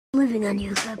Living on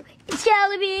your carpet. It's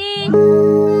Jelly Bean!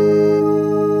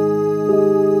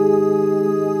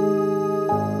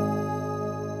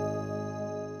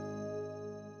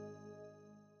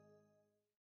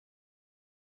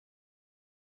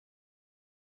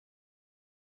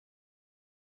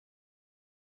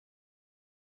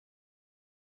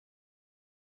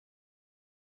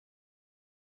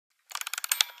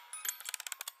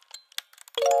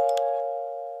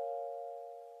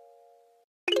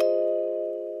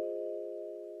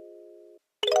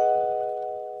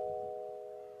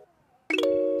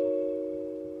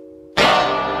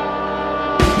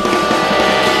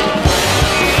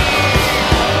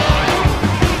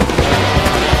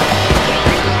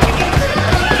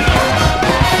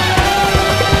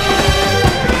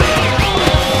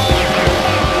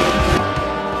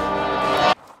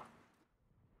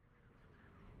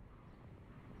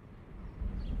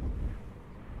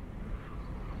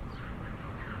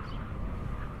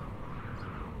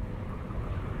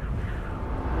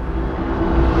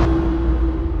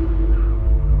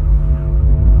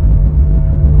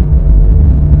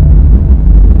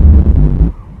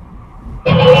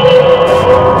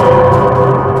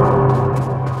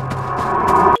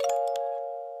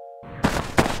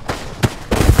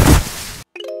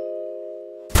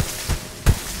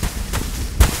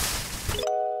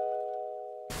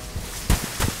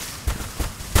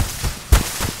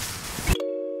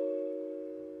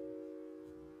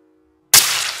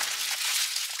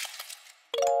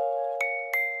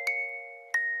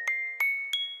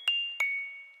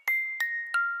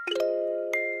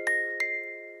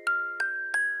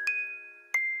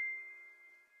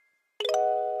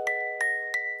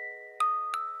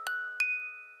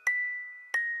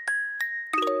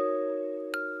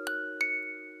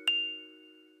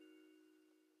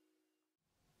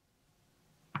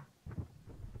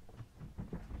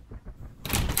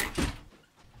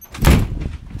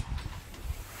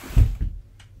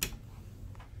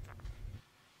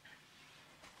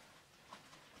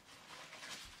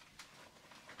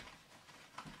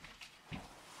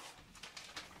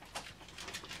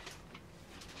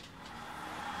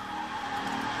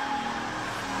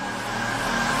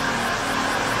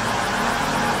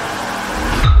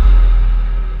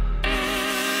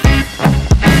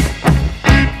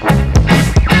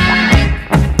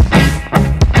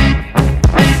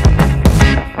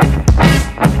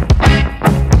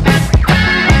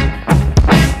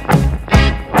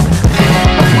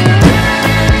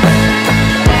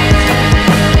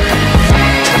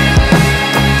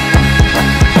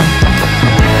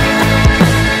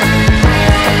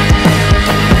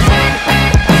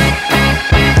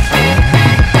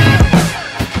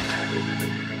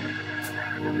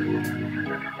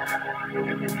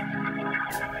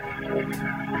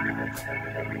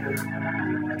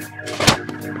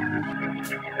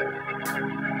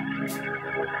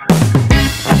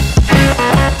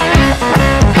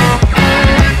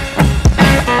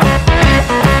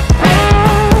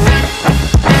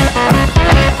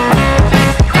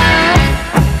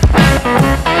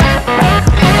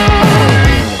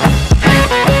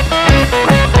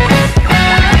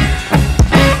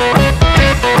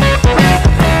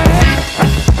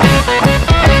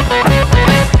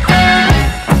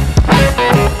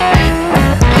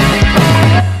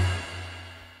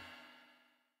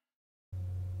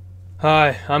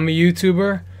 Hi, I'm a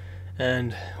YouTuber,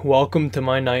 and welcome to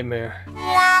my nightmare.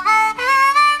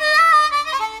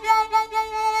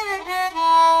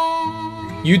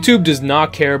 YouTube does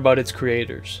not care about its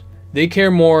creators. They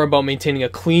care more about maintaining a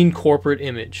clean corporate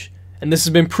image. And this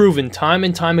has been proven time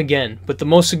and time again, but the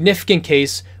most significant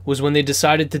case was when they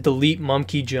decided to delete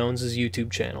Monkey Jones' YouTube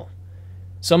channel.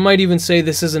 Some might even say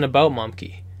this isn't about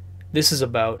Monkey. This is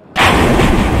about...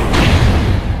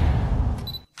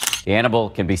 The animal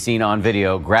can be seen on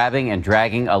video grabbing and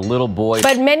dragging a little boy.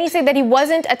 But many say that he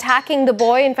wasn't attacking the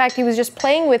boy. In fact, he was just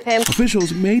playing with him.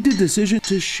 Officials made the decision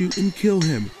to shoot and kill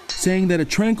him, saying that a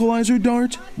tranquilizer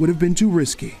dart would have been too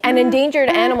risky. An endangered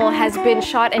animal has been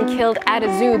shot and killed at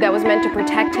a zoo that was meant to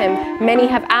protect him. Many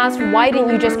have asked, why didn't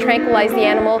you just tranquilize the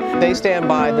animal? They stand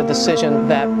by the decision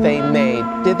that they made.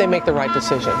 Did they make the right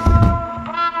decision?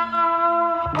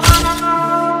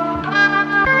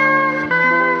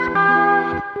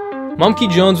 Monkey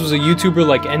Jones was a YouTuber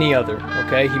like any other,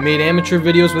 okay? He made amateur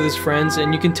videos with his friends,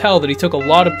 and you can tell that he took a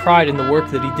lot of pride in the work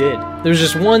that he did. There's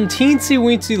just one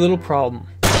teensy-weensy little problem.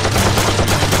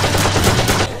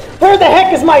 Where the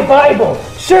heck is my Bible?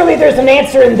 Surely there's an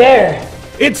answer in there.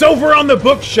 It's over on the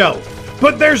bookshelf,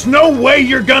 but there's no way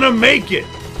you're gonna make it.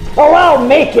 Oh, I'll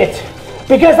make it,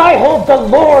 because I hold the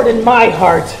Lord in my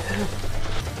heart.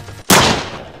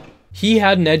 He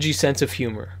had an edgy sense of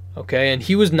humor. okay? And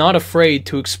he was not afraid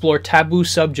to explore taboo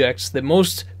subjects that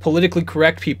most politically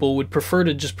correct people would prefer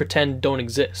to just pretend don't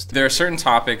exist. There are certain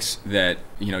topics that,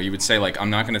 you know, you would say, like, I'm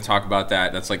not going to talk about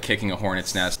that. That's like kicking a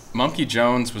hornet's nest. Mumkey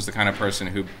Jones was the kind of person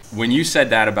who, when you said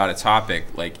that about a topic,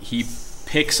 like, he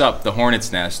picks up the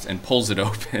hornet's nest and pulls it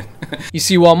open. You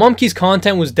see, while Mumkey's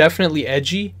content was definitely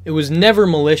edgy, it was never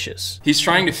malicious. He's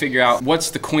trying to figure out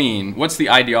what's the queen, what's the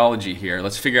ideology here.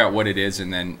 Let's figure out what it is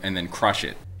and then crush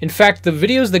it. In fact, the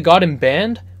videos that got him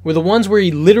banned were the ones where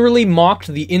he literally mocked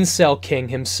the incel king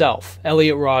himself,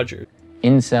 Elliot Rodgers.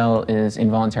 Incel is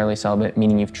involuntarily celibate,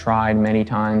 meaning you've tried many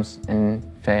times and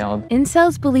failed.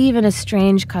 Incels believe in a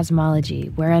strange cosmology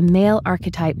where a male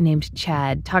archetype named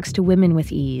Chad talks to women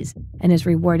with ease and is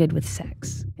rewarded with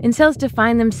sex. Incels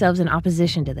define themselves in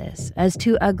opposition to this, as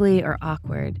too ugly or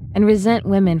awkward, and resent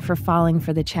women for falling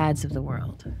for the Chads of the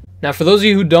world. Now, for those of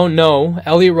you who don't know,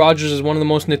 Elliot Rodgers is one of the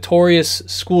most notorious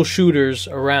school shooters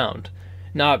around.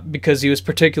 Not because he was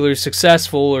particularly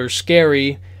successful or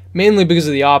scary, mainly because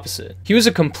of the opposite. He was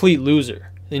a complete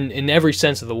loser, in every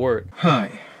sense of the word.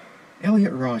 Hi,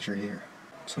 Elliot Rodger here.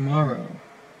 Tomorrow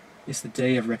is the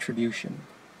day of retribution.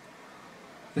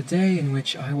 The day in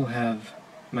which I will have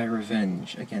my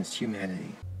revenge against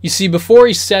humanity. You see, before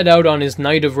he set out on his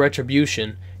night of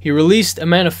retribution, he released a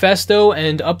manifesto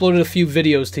and uploaded a few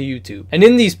videos to YouTube. And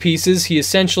in these pieces, he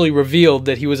essentially revealed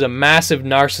that he was a massive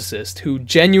narcissist who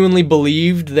genuinely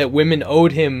believed that women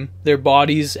owed him their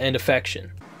bodies and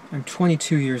affection. I'm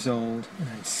 22 years old, and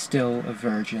I'm still a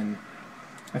virgin.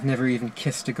 I've never even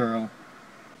kissed a girl,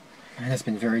 and it has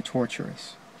been very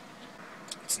torturous.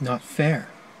 It's not fair.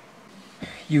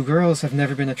 You girls have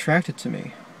never been attracted to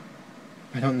me.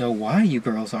 I don't know why you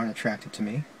girls aren't attracted to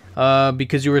me.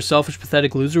 Because you were a selfish,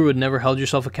 pathetic loser who had never held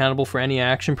yourself accountable for any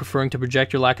action, preferring to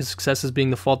project your lack of success as being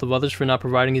the fault of others for not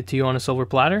providing it to you on a silver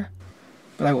platter?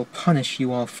 But I will punish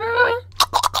you all for...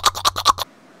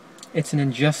 It's an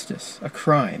injustice, a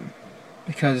crime,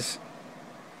 because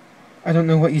I don't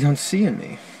know what you don't see in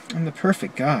me. I'm the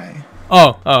perfect guy.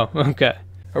 Oh, okay.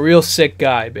 A real sick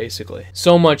guy, basically.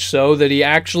 So much so that he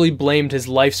actually blamed his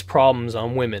life's problems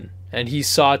on women, and he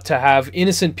sought to have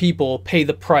innocent people pay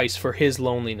the price for his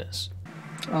loneliness.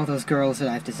 All those girls that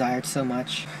I've desired so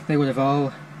much, they would have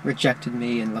all rejected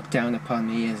me and looked down upon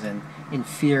me as an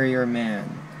inferior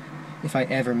man if I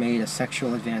ever made a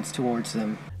sexual advance towards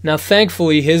them. Now,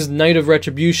 thankfully, his night of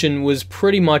retribution was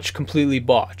pretty much completely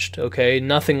botched, okay?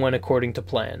 Nothing went according to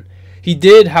plan. He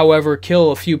did, however,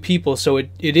 kill a few people, so it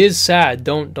is sad,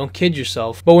 don't kid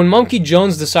yourself. But when Mumkey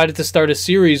Jones decided to start a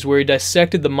series where he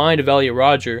dissected the mind of Elliot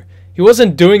Rodger, he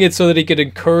wasn't doing it so that he could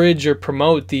encourage or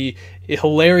promote the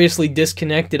hilariously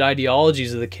disconnected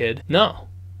ideologies of the kid. No,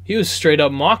 he was straight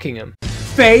up mocking him.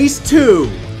 Phase 2.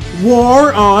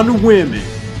 War on Women.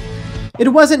 It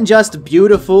wasn't just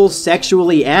beautiful,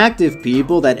 sexually active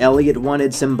people that Elliot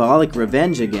wanted symbolic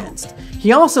revenge against.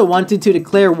 He also wanted to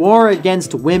declare war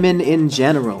against women in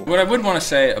general. What I would want to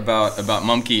say about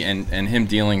Mumkey and him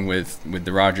dealing with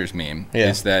the Rodgers meme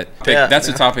is that that's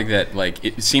a topic that, like,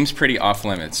 it seems pretty off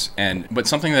limits, but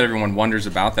something that everyone wonders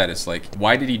about that is, like,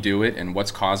 why did he do it and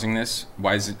what's causing this?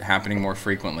 Why is it happening more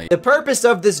frequently? The purpose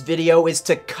of this video is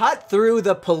to cut through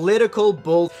the political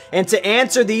bull and to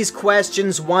answer these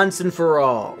questions once and for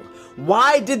all.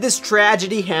 Why did this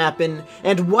tragedy happen,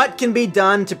 and what can be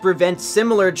done to prevent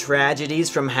similar tragedies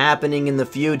from happening in the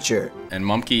future? And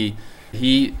Mumkey,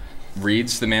 he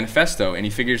reads the manifesto and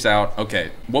he figures out,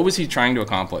 okay, what was he trying to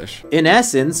accomplish? In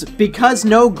essence, because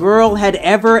no girl had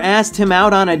ever asked him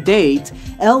out on a date,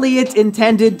 Elliot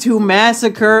intended to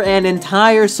massacre an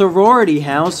entire sorority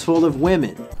house full of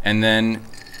women. And then,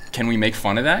 can we make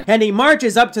fun of that? And he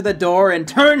marches up to the door and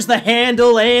turns the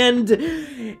handle and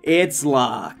it's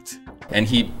locked. And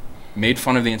he made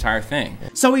fun of the entire thing.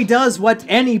 So he does what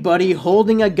anybody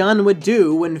holding a gun would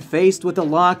do when faced with a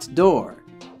locked door.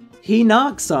 He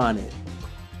knocks on it.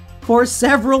 For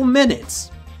several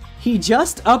minutes. He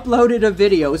just uploaded a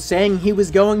video saying he was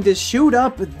going to shoot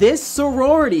up this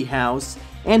sorority house,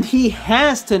 and he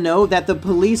has to know that the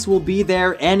police will be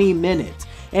there any minute.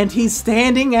 And he's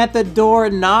standing at the door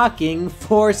knocking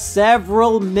for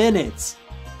several minutes.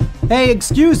 Hey,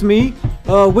 excuse me,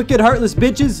 wicked heartless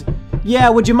bitches. Yeah,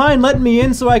 would you mind letting me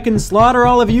in so I can slaughter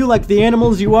all of you like the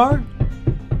animals you are?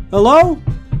 Hello?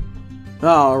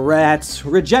 Oh, rats.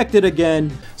 Rejected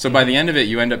again. So by the end of it,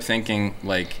 you end up thinking,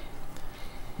 like,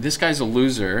 this guy's a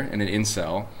loser and an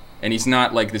incel, and he's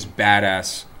not like this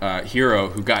badass hero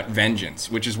who got vengeance,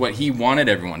 which is what he wanted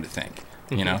everyone to think.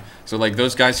 you know? So like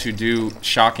those guys who do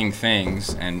shocking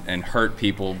things and hurt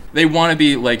people, they want to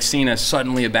be like seen as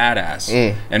suddenly a badass.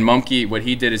 And Mumkey, what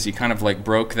he did is he kind of like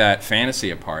broke that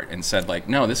fantasy apart and said like,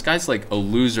 no, this guy's like a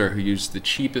loser who used the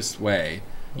cheapest way,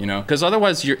 you know? Because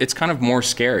otherwise it's kind of more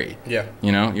scary. Yeah.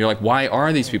 You know, you're like, why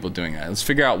are these people doing that? Let's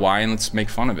figure out why and let's make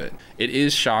fun of it. It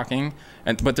is shocking.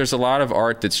 But there's a lot of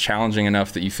art that's challenging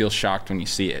enough that you feel shocked when you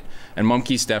see it. And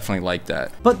Mumkey's definitely like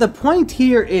that. But the point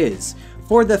here is,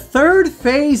 for the third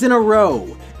phase in a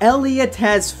row, Elliot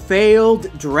has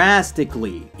failed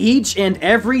drastically. Each and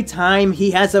every time he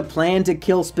has a plan to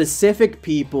kill specific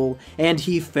people, and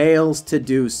he fails to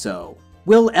do so.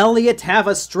 Will Elliot have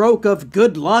a stroke of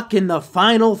good luck in the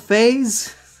final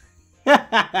phase?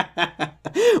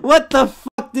 What the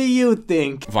fuck do you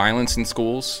think? Violence in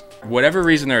schools, whatever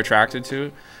reason they're attracted to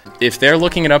it, if they're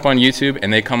looking it up on YouTube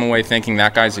and they come away thinking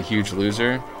that guy's a huge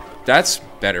loser, that's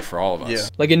better for all of us. Yeah.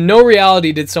 Like in no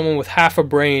reality did someone with half a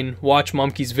brain watch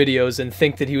Mumkey's videos and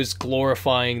think that he was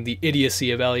glorifying the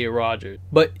idiocy of Elliot Rogers.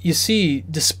 But you see,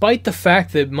 despite the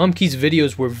fact that Mumkey's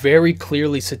videos were very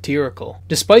clearly satirical,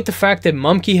 despite the fact that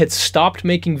Mumkey had stopped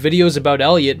making videos about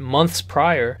Elliot months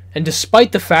prior, and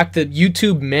despite the fact that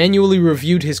YouTube manually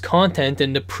reviewed his content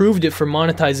and approved it for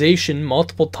monetization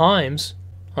multiple times,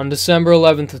 on December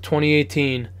 11th of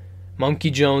 2018,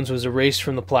 Mumkey Jones was erased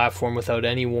from the platform without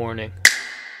any warning.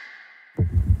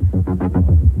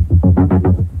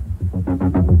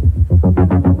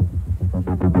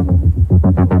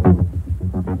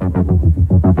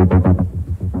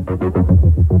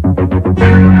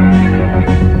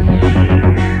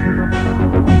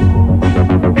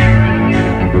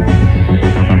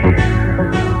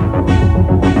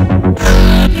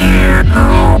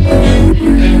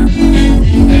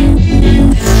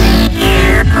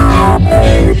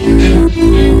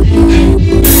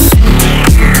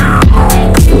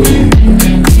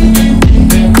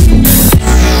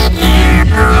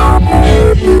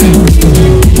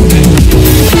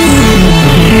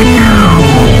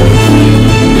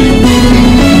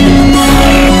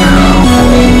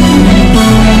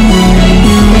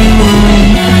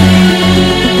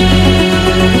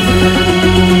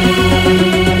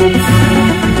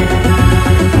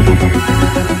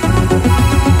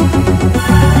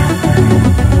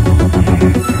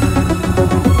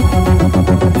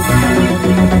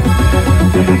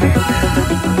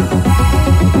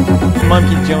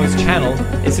 Mumkey Jones' channel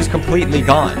is just completely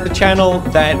gone. The channel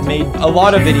that made a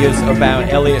lot of videos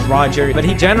about Elliot Rogers, but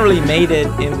he generally made it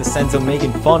in the sense of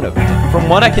making fun of him. From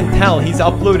what I can tell, he's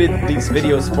uploaded these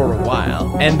videos for a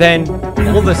while, and then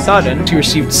all of a sudden, he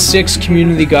received 6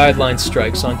 community guideline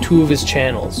strikes on 2 of his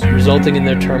channels, resulting in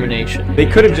their termination. They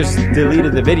could have just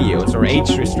deleted the videos or age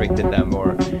restricted them,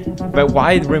 but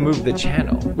why remove the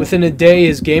channel? Within a day,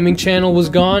 his gaming channel was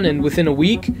gone, and within a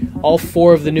week, all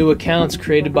 4 of the new accounts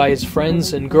created by his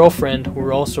friends and girlfriend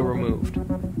were also removed.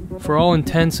 For all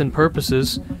intents and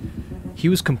purposes, he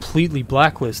was completely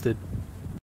blacklisted.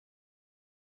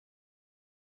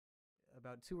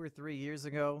 About 2 or 3 years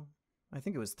ago, I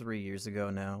think it was 3 years ago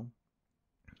now,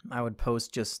 I would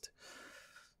post just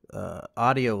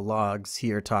audio logs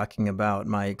here talking about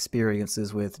my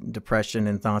experiences with depression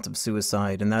and thoughts of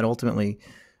suicide, and that ultimately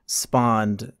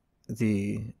spawned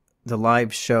the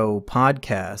live show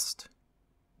podcast,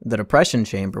 The Depression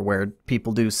Chamber, where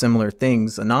people do similar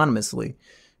things anonymously,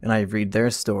 and I read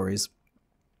their stories.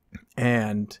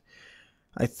 And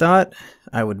I thought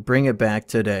I would bring it back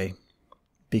today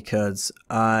because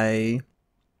I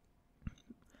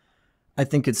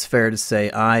think it's fair to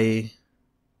say I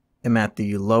am at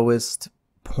the lowest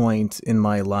point in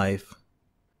my life.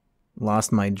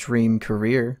 Lost my dream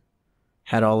career,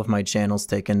 had all of my channels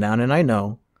taken down, and I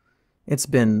know it's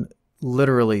been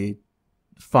literally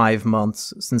 5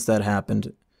 months since that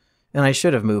happened, and I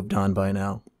should have moved on by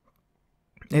now.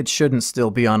 It shouldn't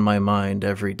still be on my mind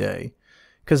every day,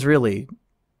 because really,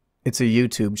 it's a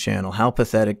YouTube channel. How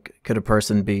pathetic could a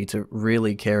person be to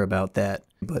really care about that?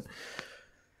 But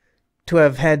to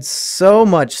have had so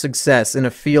much success in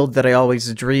a field that I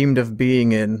always dreamed of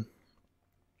being in,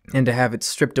 and to have it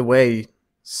stripped away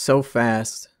so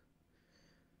fast,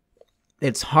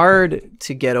 it's hard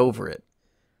to get over it.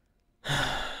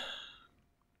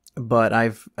 But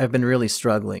I've been really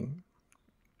struggling.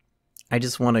 I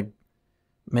just want to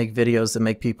make videos that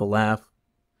make people laugh,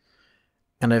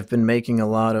 and I've been making a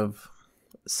lot of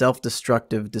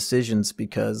self-destructive decisions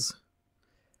because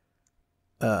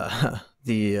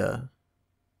the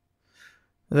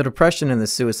depression and the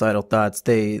suicidal thoughts,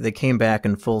 they came back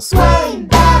in full swing.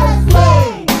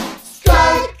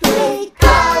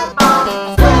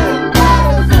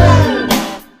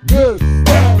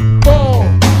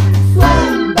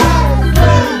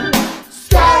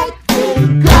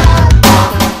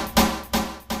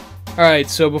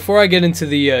 Alright, so before I get into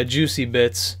the juicy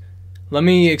bits, let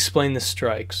me explain the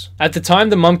strikes. At the time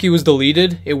the Mumkey was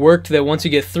deleted, it worked that once you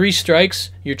get 3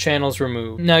 strikes, your channel's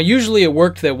removed. Now usually it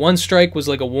worked that 1 strike was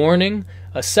like a warning,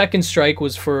 a 2nd strike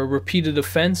was for a repeated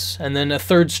offense, and then a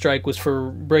 3rd strike was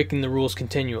for breaking the rules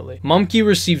continually. Mumkey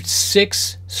received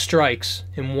 6 strikes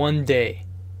in 1 day.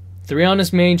 3 on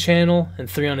his main channel and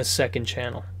 3 on his 2nd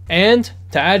channel. And,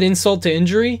 to add insult to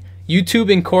injury,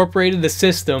 YouTube incorporated a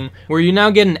system where you now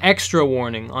get an extra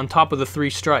warning on top of the 3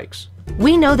 strikes.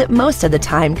 We know that most of the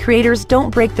time, creators don't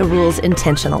break the rules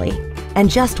intentionally and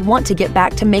just want to get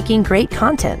back to making great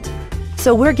content.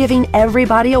 So we're giving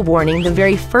everybody a warning the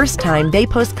very first time they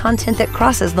post content that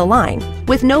crosses the line,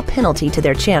 with no penalty to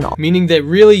their channel. Meaning that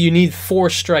really you need 4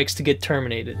 strikes to get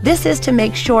terminated. This is to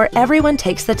make sure everyone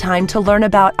takes the time to learn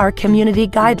about our community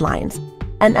guidelines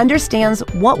and understands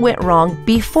what went wrong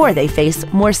before they face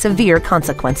more severe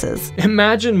consequences.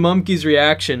 Imagine Mumkey's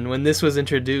reaction when this was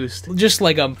introduced, just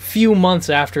like a few months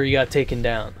after he got taken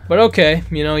down. But okay,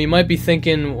 you know, you might be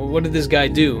thinking, well, what did this guy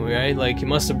do, right? Like, he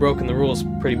must have broken the rules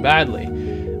pretty badly.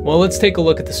 Well, let's take a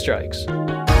look at the strikes.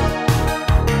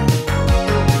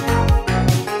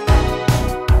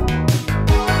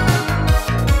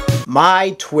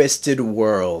 My Twisted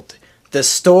World. The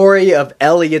Story of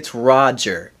Elliot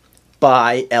Rodger.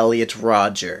 By Elliot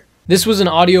Rodger. This was an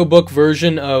audiobook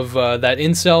version of that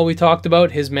incel we talked about,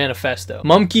 his manifesto.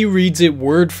 Mumkey reads it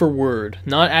word for word,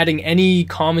 not adding any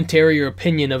commentary or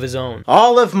opinion of his own.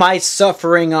 All of my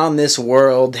suffering on this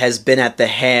world has been at the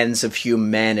hands of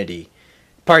humanity,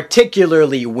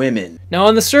 particularly women. Now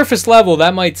on the surface level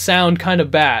that might sound kind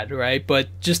of bad, right? But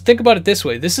just think about it this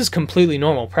way, this is completely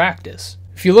normal practice.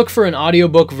 If you look for an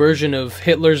audiobook version of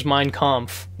Hitler's Mein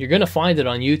Kampf, you're gonna find it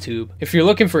on YouTube. If you're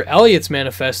looking for Elliot's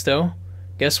manifesto,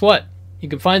 guess what? You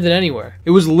can find it anywhere.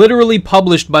 It was literally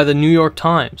published by the New York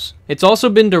Times. It's also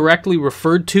been directly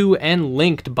referred to and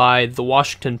linked by the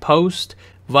Washington Post,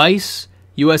 Vice,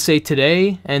 USA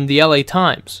Today, and the LA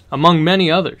Times, among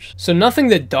many others. So nothing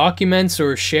that documents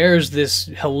or shares this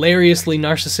hilariously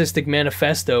narcissistic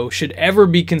manifesto should ever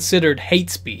be considered hate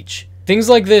speech. Things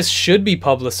like this should be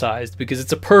publicized because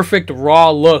it's a perfect raw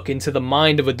look into the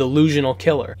mind of a delusional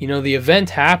killer. You know, the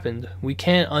event happened, we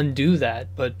can't undo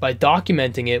that, but by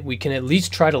documenting it, we can at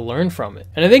least try to learn from it.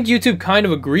 And I think YouTube kind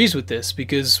of agrees with this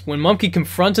because when Mumkey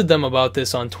confronted them about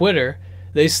this on Twitter,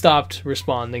 they stopped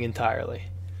responding entirely.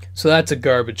 So that's a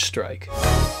garbage strike.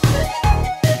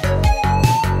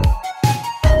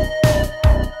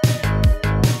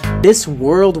 This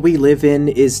world we live in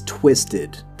is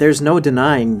twisted. There's no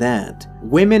denying that.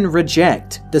 Women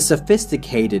reject the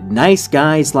sophisticated, nice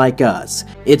guys like us.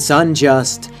 It's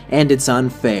unjust and it's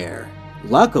unfair.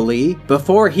 Luckily,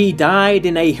 before he died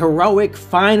in a heroic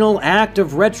final act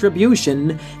of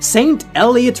retribution, Saint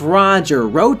Elliot Rodger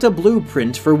wrote a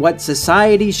blueprint for what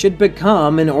society should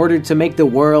become in order to make the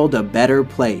world a better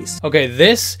place. Okay,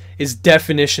 this is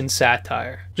definition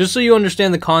satire. Just so you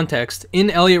understand the context,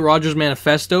 in Elliot Rodger's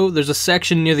manifesto, there's a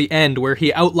section near the end where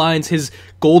he outlines his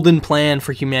golden plan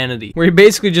for humanity, where he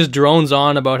basically just drones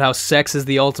on about how sex is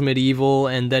the ultimate evil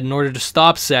and that in order to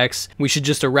stop sex, we should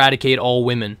just eradicate all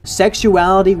women.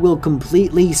 Sexuality will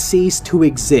completely cease to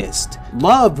exist.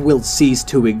 Love will cease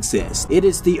to exist. It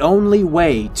is the only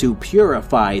way to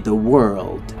purify the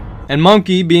world. And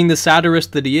Mumkey, being the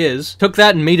satirist that he is, took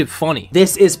that and made it funny.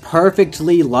 This is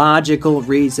perfectly logical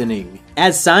reasoning.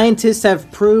 As scientists have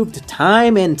proved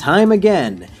time and time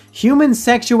again, human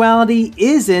sexuality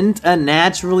isn't a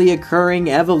naturally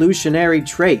occurring evolutionary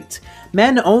trait.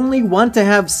 Men only want to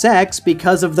have sex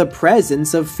because of the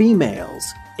presence of females.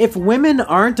 If women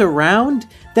aren't around,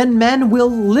 then men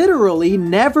will literally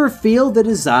never feel the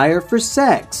desire for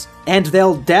sex. And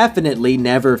they'll definitely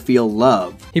never feel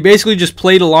love. He basically just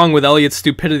played along with Elliot's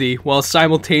stupidity while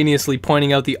simultaneously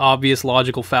pointing out the obvious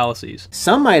logical fallacies.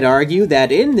 Some might argue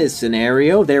that in this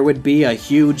scenario there would be a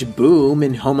huge boom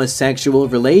in homosexual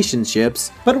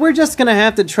relationships, but we're just gonna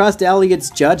have to trust Elliot's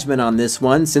judgment on this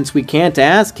one since we can't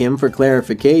ask him for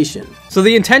clarification. So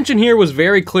the intention here was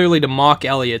very clearly to mock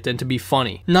Elliot and to be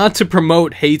funny, not to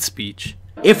promote hate speech.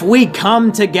 If we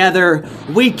come together,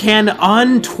 we can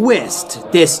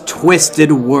untwist this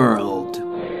twisted world.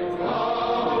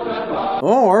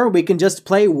 Or we can just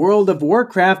play World of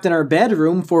Warcraft in our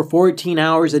bedroom for 14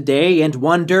 hours a day and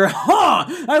wonder,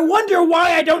 I wonder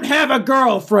why I don't have a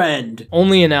girlfriend!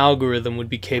 Only an algorithm would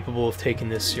be capable of taking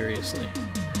this seriously.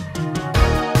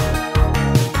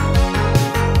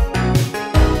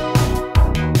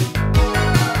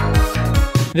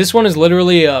 This one is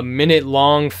literally a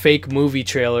minute-long fake movie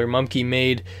trailer Mumkey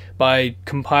made by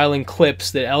compiling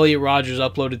clips that Elliot Rodgers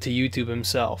uploaded to YouTube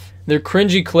himself. They're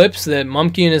cringy clips that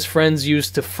Mumkey and his friends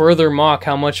used to further mock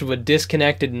how much of a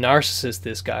disconnected narcissist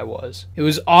this guy was. It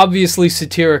was obviously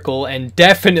satirical and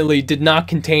definitely did not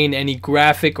contain any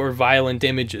graphic or violent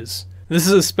images. This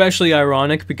is especially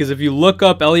ironic because if you look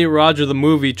up Elliot Rodger the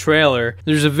movie trailer,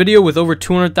 there's a video with over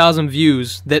 200,000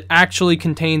 views that actually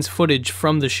contains footage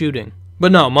from the shooting.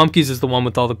 But no, Mumkey's is the one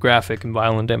with all the graphic and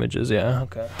violent images, yeah,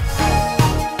 okay.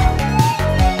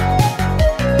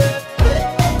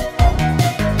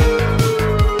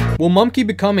 Will Mumkey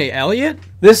become a Elliot?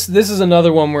 This is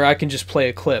another one where I can just play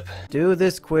a clip. Do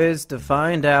this quiz to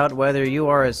find out whether you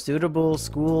are a suitable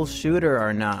school shooter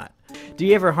or not. Do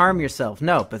you ever harm yourself?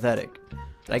 No, pathetic.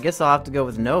 I guess I'll have to go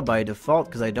with no by default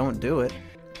because I don't do it.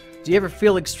 Do you ever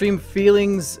feel extreme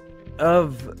feelings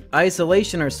of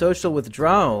isolation or social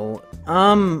withdrawal?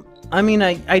 I mean,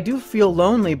 I do feel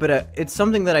lonely, but it's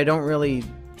something that I don't really...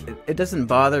 It doesn't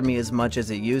bother me as much as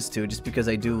it used to, just because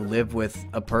I do live with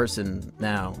a person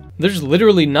now. There's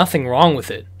literally nothing wrong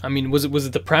with it. I mean, was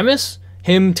it the premise?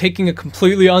 Him taking a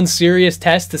completely unserious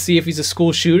test to see if he's a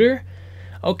school shooter?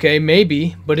 Okay,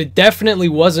 maybe, but it definitely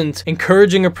wasn't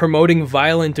encouraging or promoting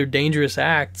violent or dangerous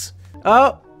acts.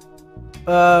 Oh!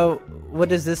 What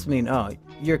does this mean? Oh,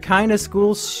 you're kinda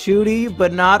school shooty,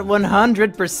 but not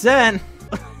 100%!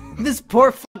 This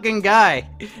poor fucking guy.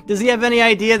 Does he have any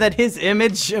idea that his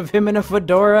image of him in a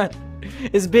fedora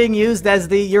is being used as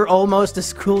the "you're almost a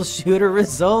school shooter"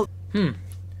 result? You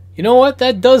know what?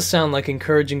 That does sound like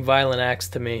encouraging violent acts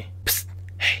to me. Psst.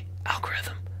 Hey,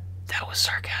 algorithm. That was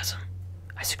sarcasm.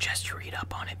 I suggest you read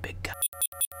up on it, big guy.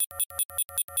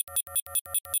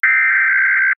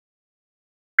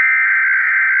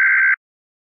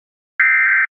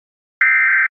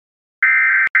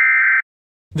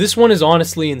 This one is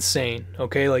honestly insane,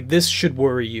 okay? Like, this should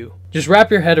worry you. Just wrap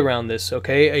your head around this,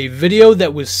 okay? A video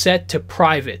that was set to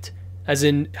private, as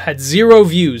in had 0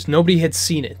 views, nobody had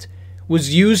seen it,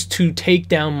 was used to take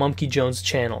down Mumkey Jones'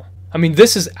 channel. I mean,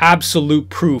 this is absolute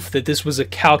proof that this was a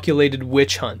calculated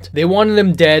witch hunt. They wanted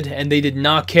him dead, and they did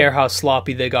not care how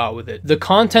sloppy they got with it. The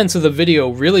contents of the video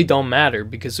really don't matter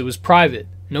because it was private.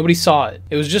 Nobody saw it.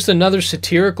 It was just another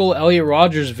satirical Elliot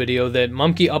Rodgers video that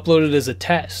Mumkey uploaded as a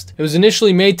test. It was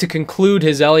initially made to conclude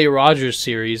his Elliot Rodgers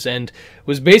series and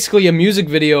was basically a music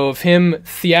video of him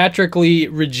theatrically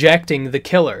rejecting the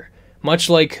killer, much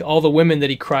like all the women that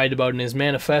he cried about in his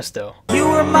manifesto. You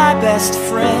were my best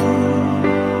friend,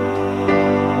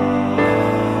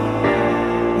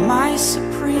 my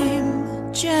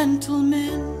supreme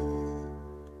gentleman.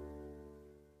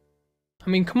 I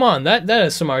mean, come on, that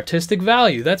has some artistic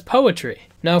value. That's poetry.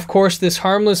 Now, of course, this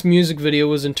harmless music video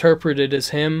was interpreted as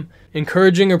him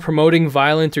encouraging or promoting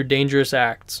violent or dangerous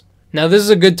acts. Now, this is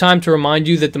a good time to remind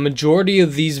you that the majority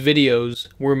of these videos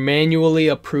were manually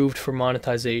approved for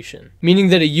monetization, meaning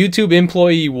that a YouTube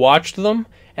employee watched them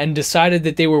and decided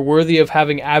that they were worthy of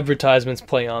having advertisements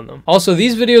play on them. Also,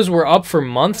 these videos were up for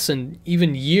months and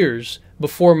even years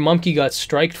before Mumkey got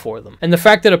striked for them. And the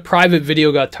fact that a private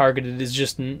video got targeted is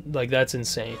just, like, that's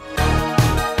insane.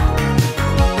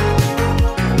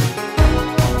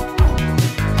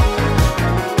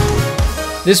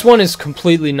 This one is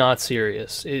completely not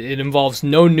serious. It involves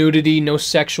no nudity, no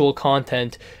sexual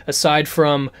content, aside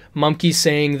from Mumkey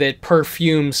saying that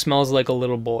perfume smells like a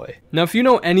little boy. Now, if you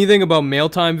know anything about mail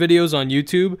time videos on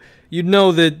YouTube, you'd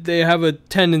know that they have a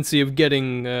tendency of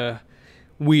getting,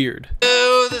 weird.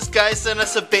 Oh, this guy sent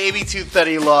us a baby tooth that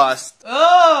he lost.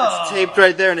 Oh! It's taped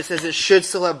right there and it says it should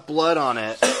still have blood on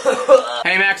it.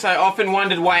 Hey Max, I often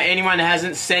wondered why anyone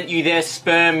hasn't sent you their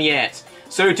sperm yet.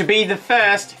 So to be the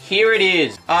first, here it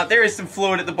is. There is some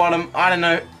fluid at the bottom, I don't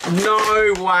know. No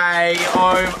way,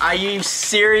 oh, are you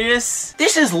serious?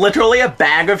 This is literally a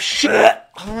bag of shit.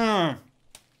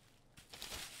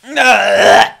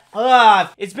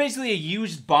 It's basically a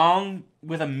used bong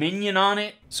with a minion on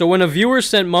it. So when a viewer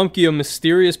sent Mumkey a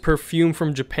mysterious perfume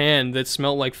from Japan that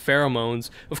smelled like pheromones,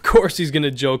 of course he's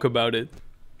gonna joke about it.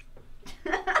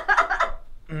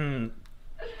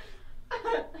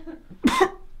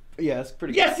 Yeah, that's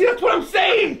pretty good. Yes, that's what I'm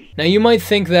saying! Now you might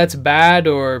think that's bad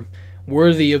or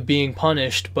worthy of being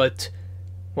punished, but,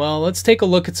 well, let's take a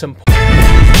look at some...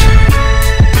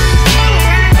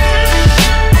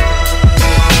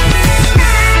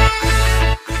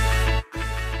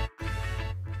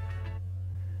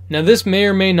 Now this may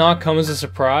or may not come as a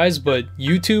surprise, but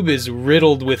YouTube is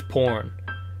riddled with porn.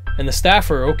 And the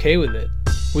staff are okay with it.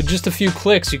 With just a few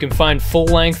clicks, you can find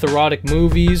full-length erotic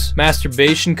movies,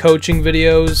 masturbation coaching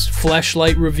videos,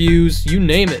 fleshlight reviews, you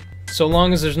name it. So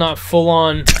long as there's not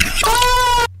full-on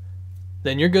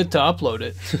then you're good to upload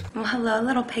it. Well, hello,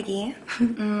 little piggy.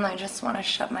 I just want to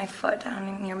shove my foot down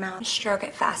in your mouth. Stroke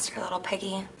it faster, little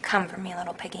piggy. Come for me,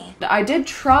 little piggy. I did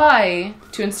try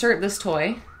to insert this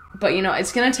toy, but you know,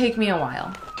 it's gonna take me a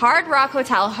while. Hard Rock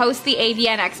Hotel hosts the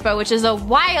AVN Expo, which is a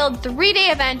wild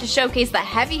 3-day event to showcase the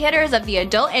heavy hitters of the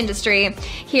adult industry.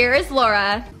 Here is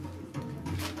Laura.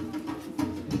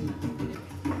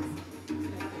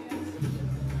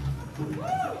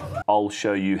 I'll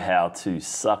show you how to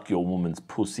suck your woman's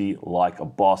pussy like a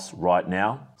boss right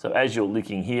now. So as you're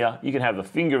licking here, you can have a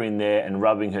finger in there and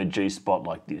rubbing her G-spot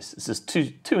like this. It's just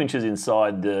two inches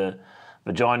inside the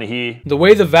vagina here. The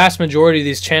way the vast majority of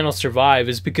these channels survive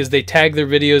is because they tag their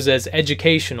videos as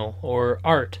educational or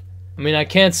art. I mean, I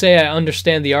can't say I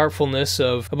understand the artfulness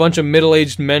of a bunch of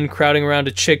middle-aged men crowding around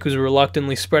a chick who's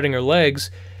reluctantly spreading her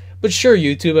legs, but sure,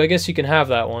 YouTube, I guess you can have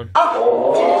that one.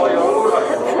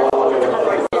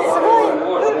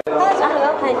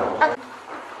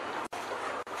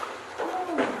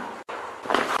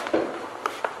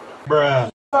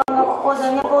 Bruh.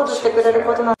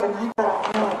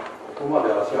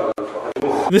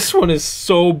 This one is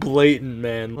so blatant,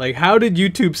 man. Like, how did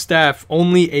YouTube staff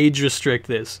only age restrict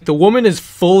this? The woman is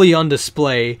fully on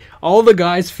display, all the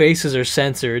guys' faces are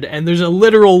censored, and there's a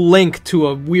literal link to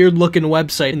a weird-looking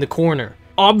website in the corner.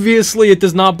 Obviously, it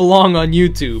does not belong on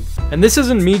YouTube. And this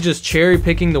isn't me just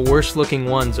cherry-picking the worst-looking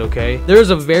ones, okay?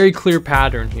 There's a very clear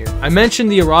pattern here. I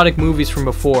mentioned the erotic movies from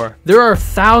before. There are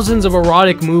thousands of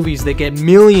erotic movies that get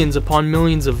millions upon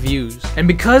millions of views. And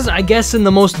because, I guess in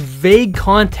the most vague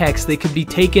context they could be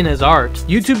taken as art,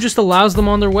 YouTube just allows them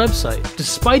on their website.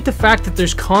 Despite the fact that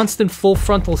there's constant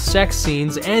full-frontal sex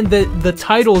scenes and that the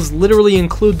titles literally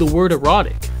include the word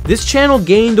erotic. This channel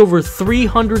gained over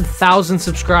 300,000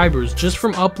 subscribers just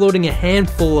from uploading a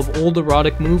handful of old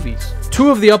erotic movies.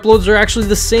 2 of the uploads are actually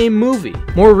the same movie.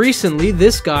 More recently,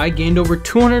 this guy gained over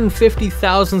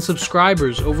 250,000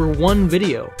 subscribers over one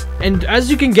video. And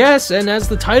as you can guess, and as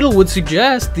the title would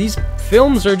suggest, these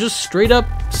films are just straight up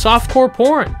softcore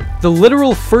porn. The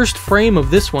literal first frame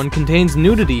of this one contains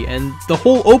nudity, and the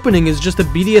whole opening is just a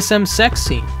BDSM sex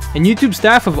scene. And YouTube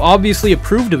staff have obviously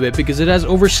approved of it because it has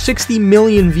over 60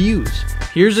 million views.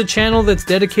 Here's a channel that's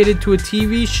dedicated to a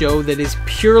TV show that is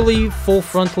purely full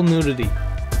frontal nudity.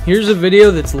 Here's a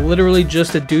video that's literally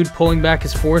just a dude pulling back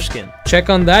his foreskin. Check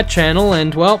on that channel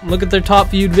and, well, look at their top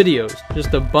viewed videos.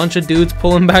 Just a bunch of dudes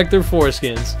pulling back their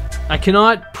foreskins. I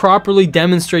cannot properly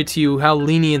demonstrate to you how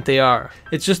lenient they are.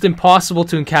 It's just impossible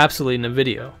to encapsulate in a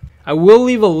video. I will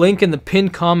leave a link in the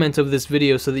pinned comment of this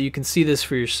video so that you can see this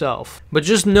for yourself. But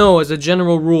just know as a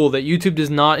general rule that YouTube does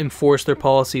not enforce their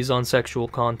policies on sexual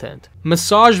content.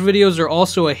 Massage videos are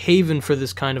also a haven for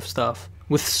this kind of stuff,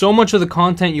 with so much of the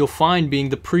content you'll find being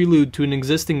the prelude to an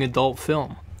existing adult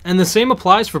film. And the same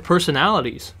applies for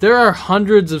personalities. There are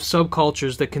hundreds of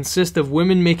subcultures that consist of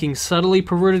women making subtly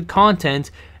perverted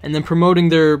content and then promoting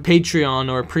their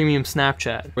Patreon or premium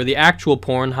Snapchat, where the actual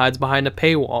porn hides behind a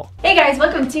paywall. Hey guys,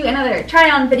 welcome to another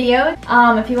try-on video.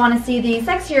 If you want to see the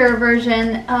sexier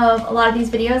version of a lot of these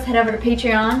videos, head over to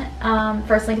Patreon.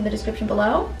 First link in the description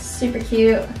below. Super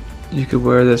cute. You could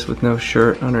wear this with no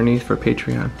shirt underneath for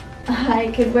Patreon.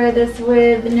 I could wear this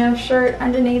with no shirt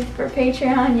underneath for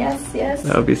Patreon. Yes, yes.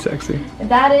 That would be sexy.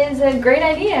 That is a great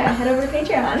idea. Head over to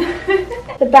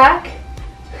Patreon. The back.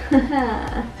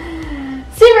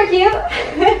 Super cute.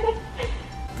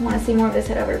 Want to see more of this,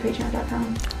 head over to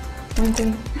patreon.com.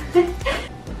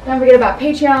 Don't forget about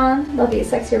Patreon. There'll be a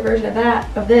sexier version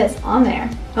of this on there.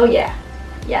 Oh yeah.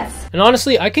 Yes. And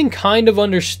honestly, I can kind of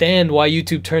understand why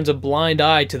YouTube turns a blind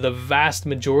eye to the vast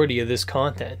majority of this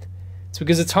content. It's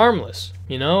because it's harmless,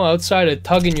 you know, outside of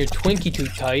tugging your Twinkie too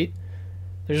tight,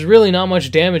 there's really not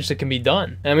much damage that can be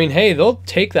done. I mean, hey, they'll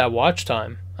take that watch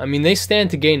time. I mean, they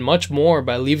stand to gain much more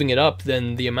by leaving it up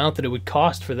than the amount that it would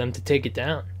cost for them to take it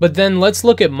down. But then let's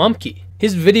look at Mumkey.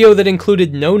 His video that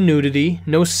included no nudity,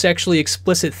 no sexually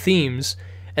explicit themes,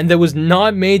 and that was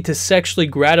not made to sexually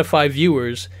gratify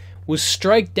viewers, was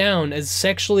struck down as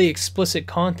sexually explicit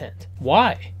content.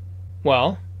 Why?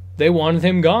 Well, they wanted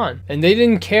him gone. And they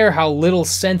didn't care how little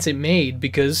sense it made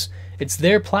because it's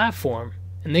their platform.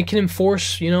 And they can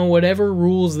enforce, you know, whatever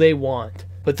rules they want.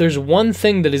 But there's one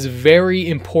thing that is very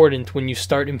important when you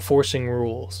start enforcing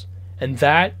rules. And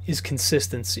that is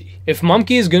consistency. If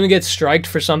Mumkey is going to get striked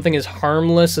for something as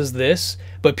harmless as this,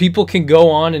 but people can go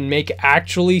on and make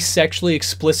actually sexually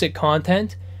explicit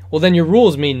content, well then your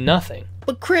rules mean nothing.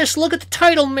 But Chris, look at the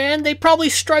title, man. They probably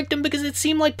striked him because it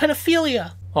seemed like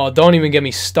pedophilia. Oh, don't even get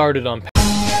me started on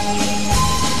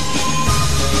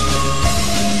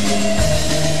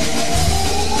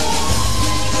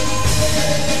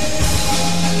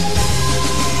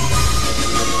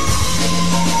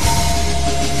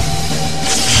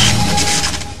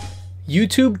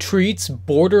YouTube treats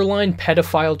borderline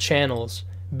pedophile channels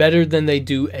better than they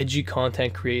do edgy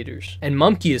content creators. And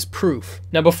Mumkey is proof.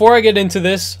 Now before I get into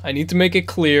this, I need to make it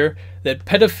clear that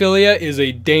pedophilia is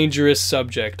a dangerous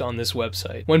subject on this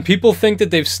website. When people think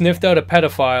that they've sniffed out a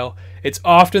pedophile, it's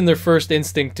often their first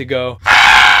instinct to go,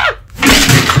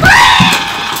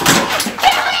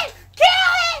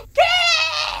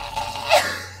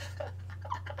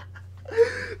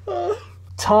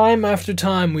 Time after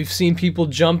time, we've seen people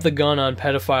jump the gun on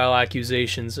pedophile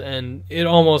accusations, and it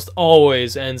almost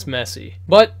always ends messy.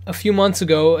 But a few months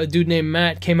ago, a dude named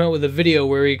Matt came out with a video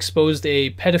where he exposed a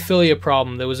pedophilia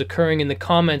problem that was occurring in the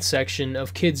comments section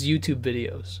of kids' YouTube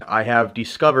videos. I have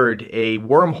discovered a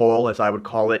wormhole, as I would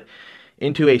call it,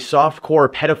 into a softcore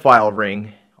pedophile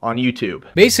ring on YouTube.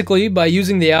 Basically, by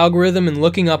using the algorithm and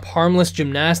looking up harmless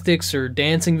gymnastics or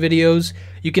dancing videos,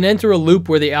 you can enter a loop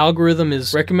where the algorithm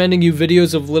is recommending you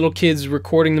videos of little kids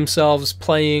recording themselves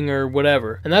playing or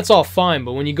whatever. And that's all fine,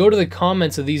 but when you go to the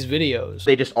comments of these videos,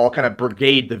 they just all kind of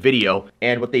brigade the video,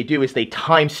 and what they do is they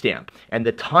timestamp. And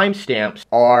the timestamps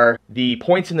are the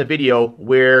points in the video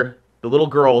where the little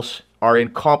girls are in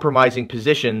compromising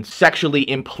positions, sexually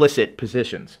implicit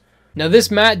positions. Now this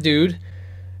Matt dude,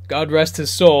 God rest his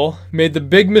soul, made the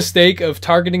big mistake of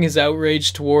targeting his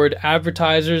outrage toward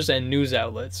advertisers and news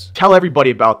outlets. Tell everybody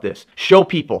about this. Show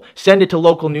people. Send it to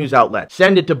local news outlets.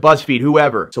 Send it to BuzzFeed,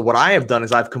 whoever. So what I have done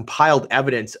is I've compiled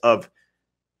evidence of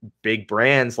big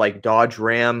brands like Dodge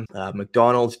Ram,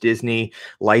 McDonald's, Disney,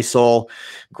 Lysol,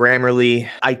 Grammarly.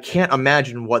 I can't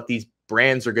imagine what these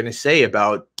brands are going to say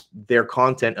about their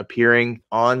content appearing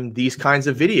on these kinds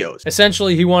of videos.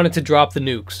 Essentially, he wanted to drop the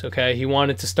nukes, okay? He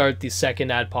wanted to start the second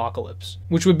adpocalypse,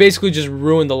 which would basically just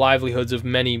ruin the livelihoods of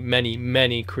many, many,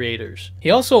 many creators. He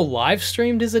also live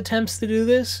streamed his attempts to do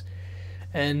this,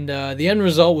 and the end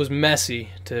result was messy,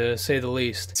 to say the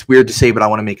least. It's weird to say, but I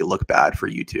want to make it look bad for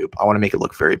YouTube. I want to make it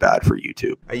look very bad for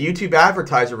YouTube. A YouTube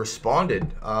advertiser responded,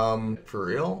 for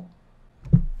real?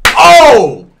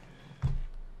 Oh!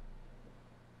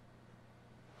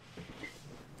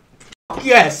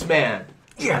 Yes, man.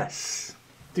 Yes.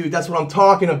 Dude, that's what I'm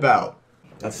talking about.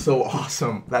 That's so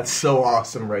awesome. That's so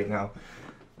awesome right now.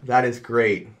 That is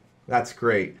great. That's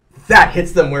great. That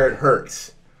hits them where it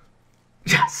hurts.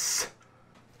 Yes.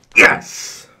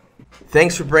 Yes.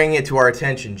 Thanks for bringing it to our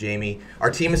attention, Jamie.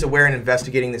 Our team is aware and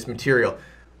investigating this material.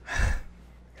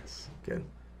 Yes, good.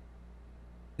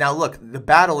 Now look, the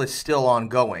battle is still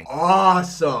ongoing.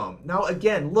 Awesome. Now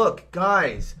again, look,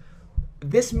 guys.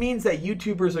 This means that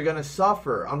YouTubers are going to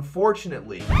suffer,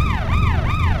 unfortunately.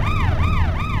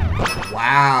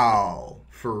 Wow.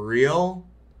 For real?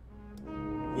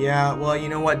 Yeah, well, you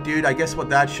know what, dude? I guess what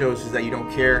that shows is that you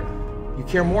don't care. You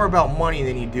care more about money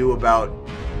than you do about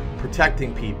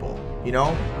protecting people, you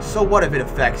know? So what if it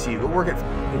affects you? Go work at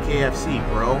KFC,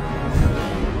 bro.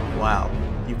 Wow.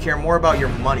 You care more about your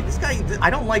money. This guy, I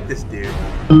don't like this dude.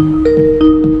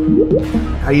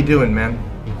 How you doing, man?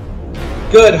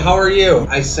 Good, how are you?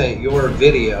 I sent your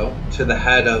video to the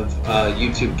head of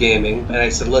YouTube Gaming, and I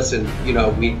said, listen, you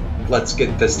know, let's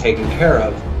get this taken care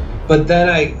of. But then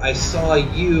I saw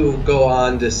you go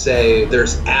on to say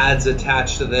there's ads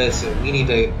attached to this, and we need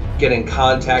to get in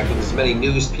contact with as many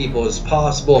news people as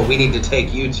possible, and we need to take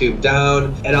YouTube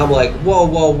down. And I'm like, whoa,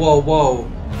 whoa, whoa, whoa.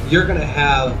 You're going to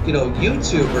have, you know,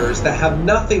 YouTubers that have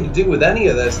nothing to do with any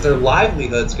of this. Their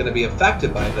livelihood's going to be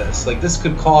affected by this. Like, this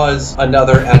could cause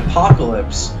another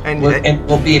apocalypse and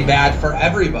will be bad for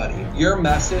everybody. Your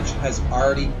message has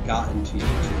already gotten to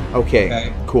YouTube.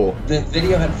 Okay, cool. The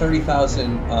video had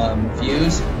 30,000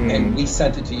 views, and we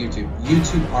sent it to YouTube.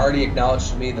 YouTube already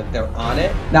acknowledged to me that they're on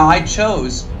it. Now, I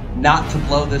chose not to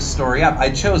blow this story up. I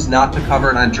chose not to cover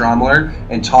it on Drama Alert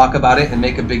and talk about it and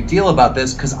make a big deal about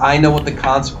this because I know what the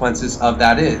consequences of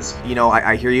that is. You know,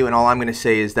 I hear you, and all I'm going to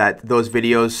say is that those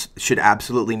videos should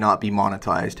absolutely not be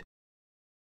monetized.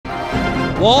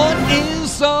 What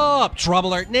is up, Drama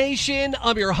Alert Nation?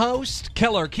 I'm your host,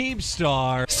 Killer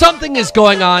Keemstar. Something is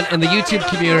going on in the YouTube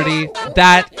community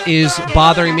that is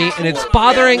bothering me, and it's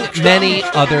bothering many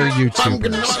other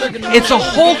YouTubers. It's a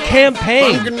whole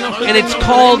campaign, and it's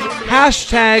called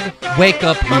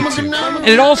 #WakeUpYouTube. And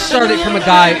it all started from a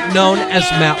guy known as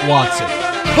Matt Watson.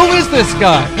 Who is this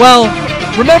guy? Well,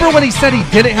 remember when he said he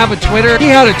didn't have a Twitter? He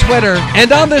had a Twitter,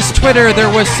 and on this Twitter there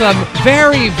was some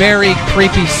very, very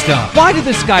creepy stuff. Why did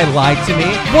this guy lie to me?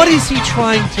 What is he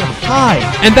trying to hide?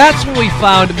 And that's when we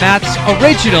found Matt's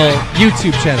original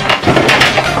YouTube channel.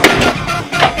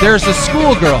 There's a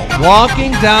schoolgirl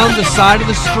walking down the side of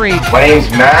the street. My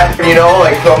name's Matt. You know,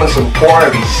 like filming some porn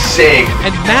would be sick.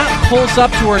 And Matt pulls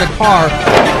up to her in a car.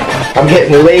 I'm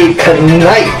getting laid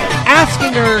tonight.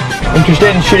 asking her, interested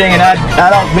in shooting an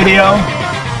adult video?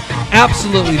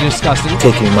 Absolutely disgusting.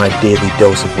 Taking my daily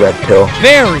dose of red pill.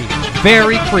 Very,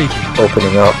 very creepy.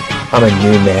 Opening up. I'm a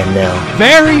new man now.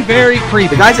 Very, very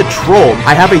creepy. The guy's a troll.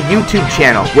 I have a YouTube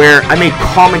channel where I make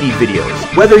comedy videos.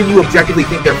 Whether you objectively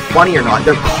think they're funny or not,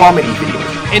 they're comedy videos.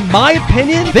 In my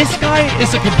opinion, this guy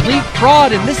is a complete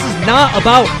fraud, and this is not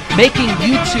about making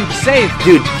YouTube safe.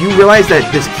 Dude, you realize that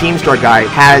this Keemstar guy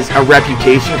has a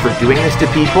reputation for doing this to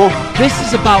people? This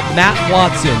is about Matt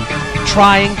Watson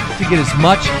trying to get as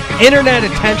much internet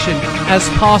attention as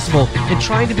possible and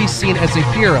trying to be seen as a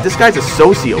hero. This guy's a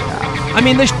sociopath. I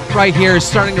mean, this right here is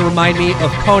starting to remind me of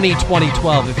Coney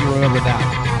 2012, if you remember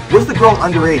that. Was the girl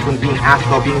underage when being asked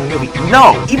about being in the movie?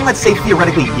 No! Even let's say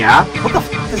theoretically, yeah? What the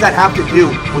f does that have to do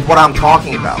with what I'm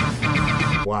talking about?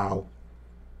 Wow.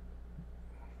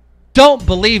 Don't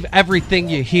believe everything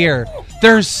you hear.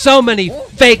 There's so many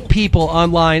fake people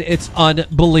online, it's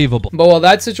unbelievable. But while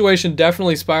that situation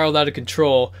definitely spiraled out of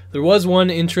control, there was one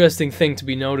interesting thing to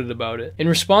be noted about it. In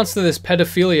response to this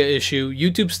pedophilia issue,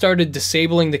 YouTube started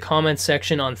disabling the comment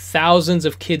section on thousands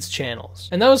of kids' channels.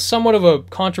 And that was somewhat of a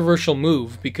controversial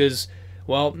move because,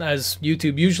 well, as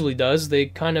YouTube usually does, they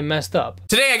kind of messed up.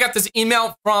 Today I got this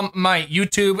email from my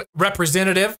YouTube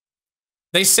representative.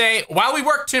 They say, while we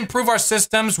work to improve our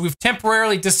systems, we've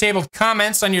temporarily disabled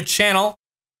comments on your channel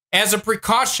as a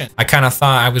precaution. I kind of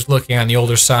thought I was looking on the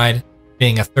older side,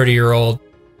 being a 30-year-old,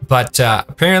 but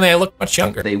apparently I look much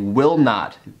younger. They will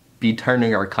not be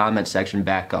turning our comment section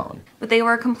back on. But they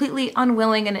were completely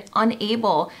unwilling and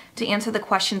unable to answer the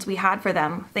questions we had for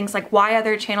them. Things like why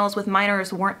other channels with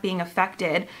minors weren't being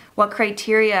affected, what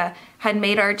criteria had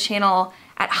made our channel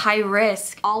at high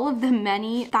risk. All of the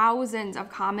many thousands of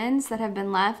comments that have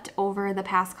been left over the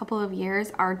past couple of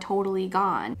years are totally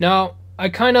gone. Now, I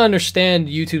kind of understand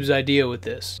YouTube's idea with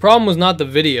this. The problem was not the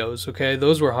videos, okay?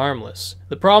 Those were harmless.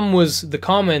 The problem was the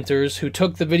commenters who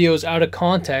took the videos out of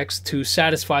context to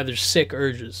satisfy their sick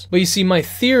urges. But you see, my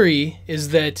theory is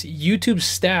that YouTube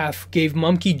staff gave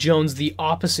Mumkey Jones the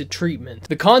opposite treatment.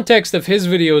 The context of his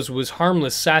videos was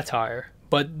harmless satire,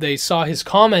 but they saw his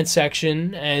comment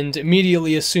section and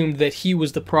immediately assumed that he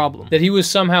was the problem. That he was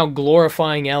somehow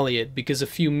glorifying Elliot because a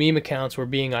few meme accounts were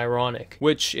being ironic.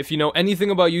 Which, if you know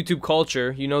anything about YouTube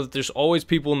culture, you know that there's always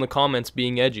people in the comments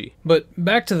being edgy. But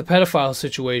back to the pedophile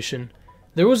situation.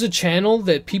 There was a channel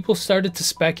that people started to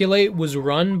speculate was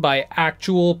run by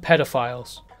actual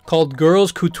pedophiles, called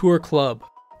Girls Couture Club.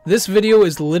 This video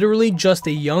is literally just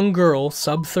a young girl,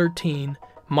 sub 13,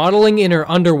 modeling in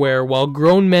her underwear while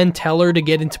grown men tell her to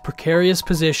get into precarious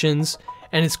positions,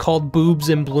 and it's called Boobs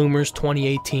and Bloomers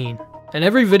 2018. And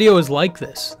every video is like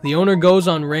this. The owner goes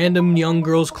on random young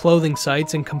girls' clothing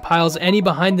sites and compiles any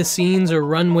behind the scenes or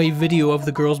runway video of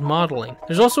the girls modeling.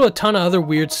 There's also a ton of other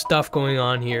weird stuff going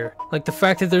on here, like the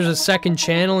fact that there's a second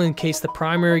channel in case the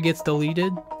primary gets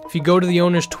deleted. If you go to the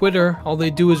owner's Twitter, all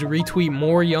they do is retweet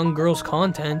more young girls'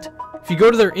 content. If you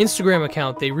go to their Instagram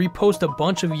account, they repost a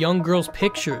bunch of young girls'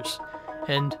 pictures.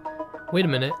 And, wait a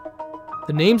minute,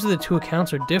 the names of the two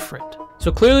accounts are different.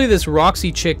 So clearly this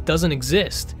Roxy chick doesn't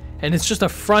exist, and it's just a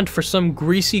front for some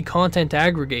greasy content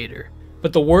aggregator.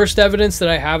 But the worst evidence that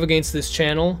I have against this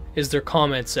channel is their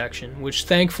comment section, which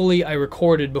thankfully I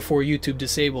recorded before YouTube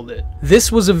disabled it.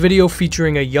 This was a video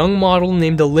featuring a young model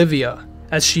named Olivia,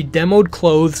 as she demoed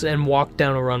clothes and walked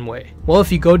down a runway. Well,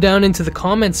 if you go down into the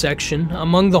comment section,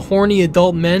 among the horny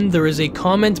adult men, there is a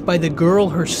comment by the girl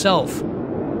herself.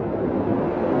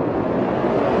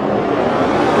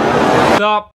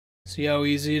 Stop! See how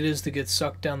easy it is to get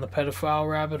sucked down the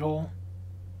pedophile rabbit hole?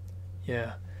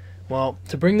 Yeah. Well,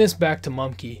 to bring this back to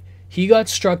Mumkey, he got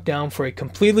struck down for a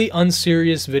completely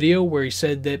unserious video where he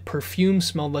said that perfume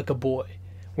smelled like a boy.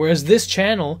 Whereas this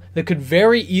channel, that could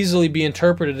very easily be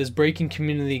interpreted as breaking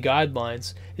community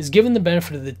guidelines, is given the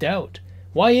benefit of the doubt.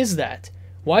 Why is that?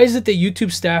 Why is it that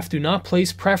YouTube staff do not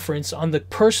place preference on the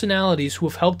personalities who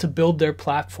have helped to build their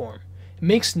platform? It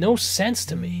makes no sense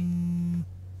to me.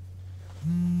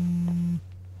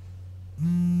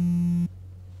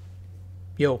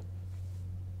 Yo.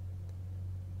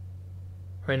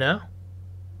 Right now?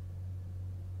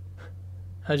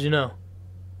 How'd you know?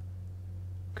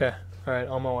 Okay. Alright,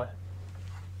 on my way.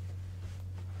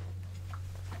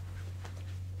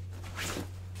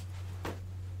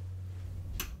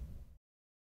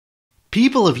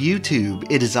 People of YouTube,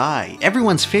 it is I,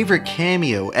 everyone's favorite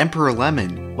cameo, Emperor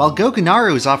Lemon. While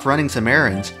Gokanaru is off running some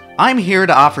errands, I'm here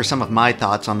to offer some of my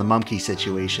thoughts on the Mumkey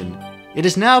situation. It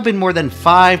has now been more than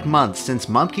 5 months since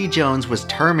Mumkey Jones was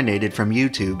terminated from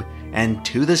YouTube, and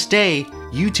to this day,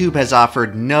 YouTube has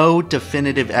offered no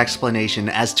definitive explanation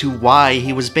as to why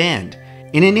he was banned.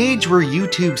 In an age where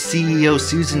YouTube CEO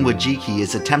Susan Wojcicki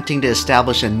is attempting to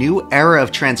establish a new era of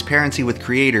transparency with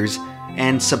creators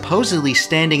and supposedly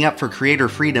standing up for creator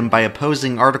freedom by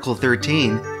opposing Article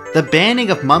 13, the banning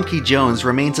of Mumkey Jones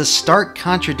remains a stark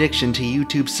contradiction to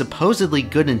YouTube's supposedly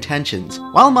good intentions.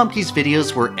 While Mumkey's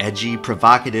videos were edgy,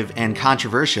 provocative, and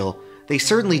controversial, they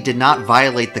certainly did not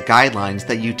violate the guidelines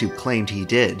that YouTube claimed he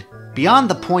did. Beyond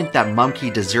the point that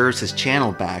Mumkey deserves his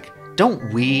channel back,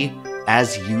 don't we,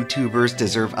 as YouTubers,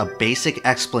 deserve a basic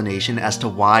explanation as to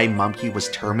why Mumkey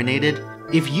was terminated?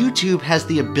 If YouTube has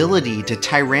the ability to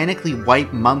tyrannically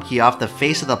wipe Mumkey off the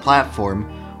face of the platform,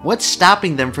 what's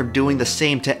stopping them from doing the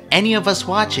same to any of us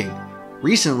watching?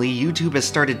 Recently, YouTube has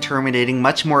started terminating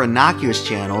much more innocuous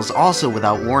channels also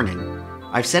without warning.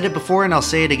 I've said it before and I'll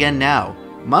say it again now.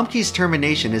 Mumkey's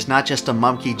termination is not just a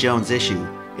Mumkey Jones issue.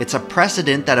 It's a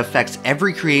precedent that affects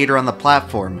every creator on the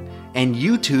platform, and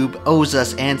YouTube owes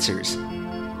us answers.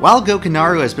 While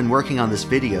Gokanaru has been working on this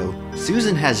video,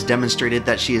 Susan has demonstrated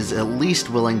that she is at least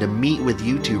willing to meet with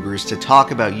YouTubers to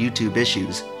talk about YouTube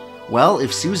issues. Well,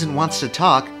 if Susan wants to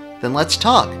talk, then let's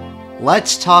talk.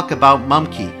 Let's talk about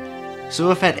Mumkey.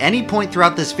 So if at any point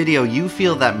throughout this video you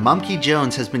feel that Mumkey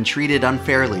Jones has been treated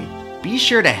unfairly, be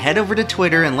sure to head over to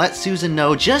Twitter and let Susan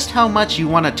know just how much you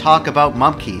want to talk about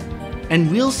Mumkey. And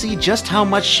we'll see just how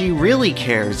much she really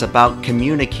cares about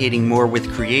communicating more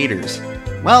with creators.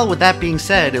 Well, with that being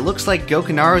said, it looks like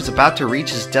Gokanaru is about to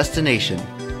reach his destination,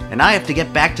 and I have to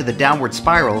get back to the downward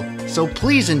spiral, so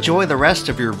please enjoy the rest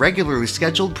of your regularly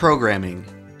scheduled programming.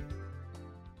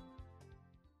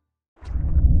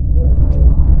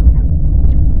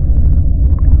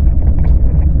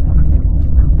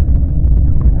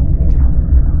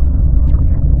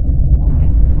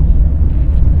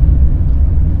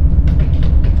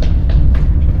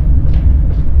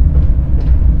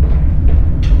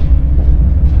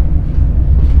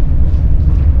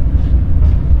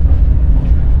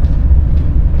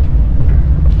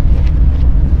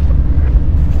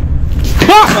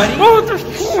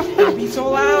 Don't be so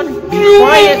loud. Be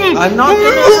quiet. I'm not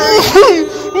gonna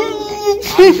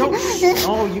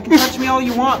No, you can touch me all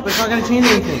you want, but it's not gonna change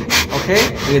anything. Okay?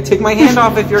 I'm gonna take my hand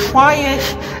off if you're quiet.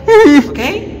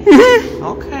 Okay?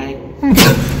 Okay.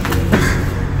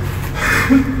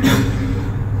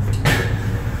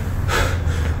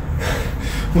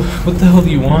 What the hell do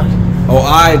you want? Oh,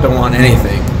 I don't want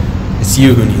anything. It's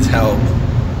you who needs help.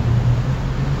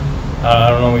 I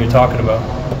don't know what you're talking about.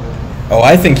 Oh,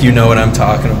 I think you know what I'm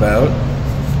talking about.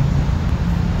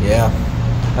 Yeah.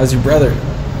 How's your brother?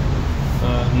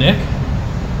 Nick?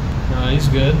 He's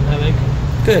good, I think.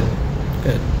 Good.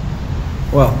 Good.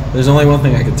 Well, there's only one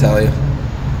thing I can tell you.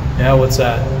 Yeah, what's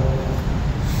that?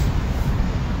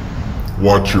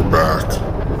 Watch your back.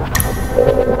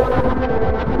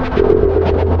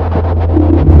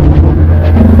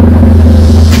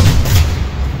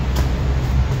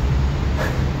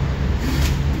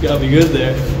 You gotta be good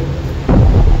there.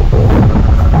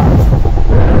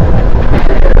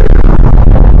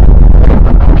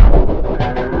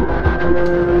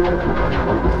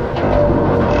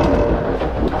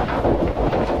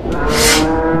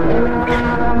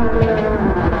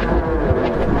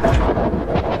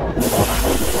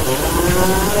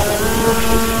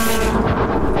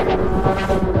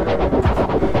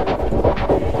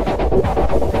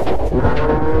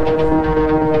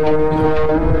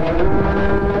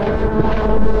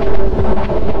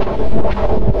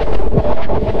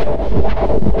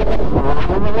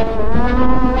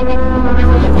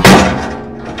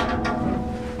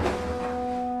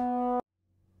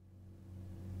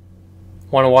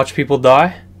 Want to watch people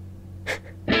die?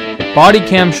 Body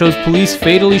cam shows police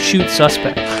fatally shoot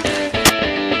suspect.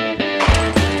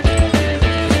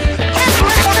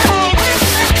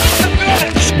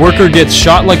 Worker gets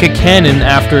shot like a cannon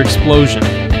after explosion.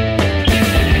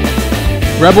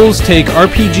 Rebels take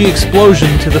RPG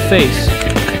explosion to the face.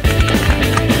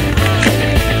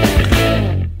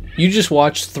 You just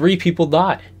watched 3 people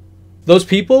die. Those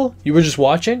people you were just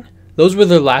watching, those were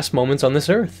their last moments on this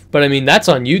earth. But I mean, that's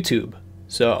on YouTube.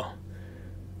 So,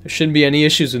 there shouldn't be any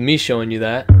issues with me showing you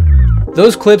that.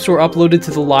 Those clips were uploaded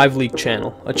to the Live Leak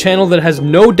channel, a channel that has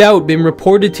no doubt been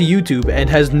reported to YouTube and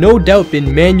has no doubt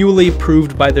been manually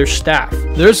approved by their staff.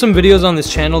 There are some videos on this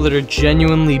channel that are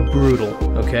genuinely brutal,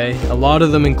 okay? A lot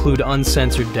of them include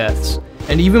uncensored deaths.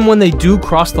 And even when they do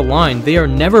cross the line, they are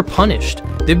never punished.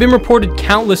 They've been reported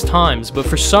countless times, but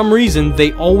for some reason,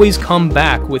 they always come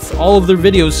back with all of their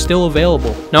videos still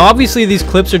available. Now obviously these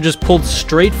clips are just pulled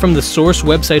straight from the source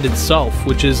website itself,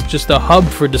 which is just a hub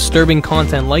for disturbing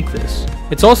content like this.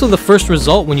 It's also the first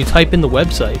result when you type in the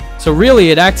website, so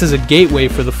really it acts as a gateway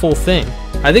for the full thing.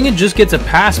 I think it just gets a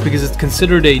pass because it's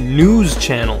considered a news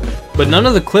channel. But none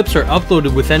of the clips are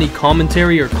uploaded with any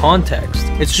commentary or context.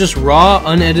 It's just raw,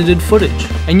 unedited footage.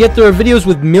 And yet there are videos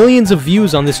with millions of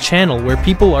views on this channel where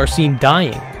people are seen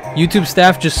dying. YouTube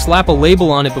staff just slap a label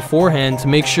on it beforehand to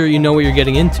make sure you know what you're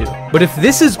getting into. But if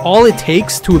this is all it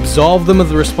takes to absolve them of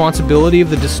the responsibility of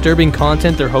the disturbing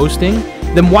content they're hosting,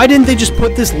 then why didn't they just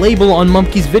put this label on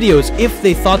Mumkey's videos if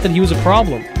they thought that he was a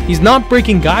problem? He's not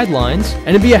breaking guidelines, and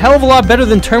it'd be a hell of a lot better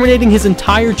than terminating his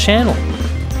entire channel.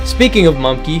 Speaking of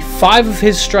Mumkey, 5 of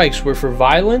his strikes were for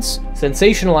violence,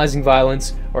 sensationalizing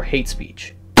violence, or hate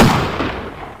speech.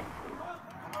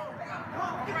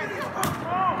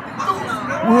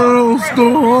 World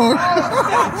Star!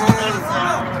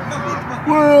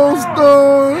 World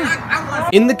Star!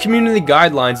 In the community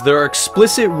guidelines, there are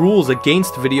explicit rules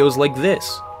against videos like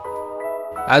this.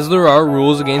 As there are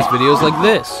rules against videos like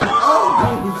this.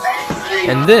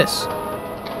 And this.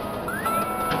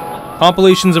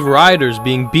 Compilations of rioters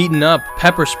being beaten up,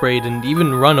 pepper sprayed, and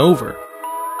even run over.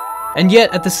 And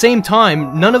yet, at the same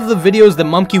time, none of the videos that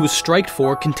Mumkey was striked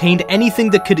for contained anything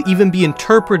that could even be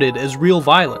interpreted as real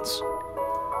violence.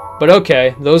 But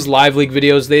okay, those Live Leak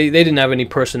videos, they didn't have any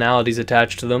personalities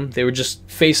attached to them. They were just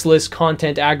faceless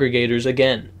content aggregators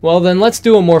again. Well then, let's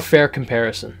do a more fair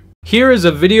comparison. Here is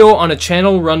a video on a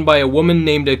channel run by a woman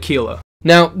named Aquila.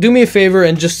 Now, do me a favor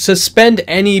and just suspend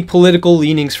any political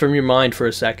leanings from your mind for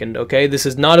a second, okay? This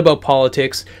is not about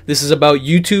politics. This is about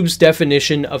YouTube's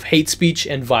definition of hate speech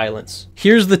and violence.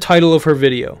 Here's the title of her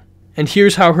video, and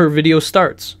here's how her video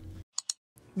starts.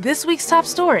 This week's top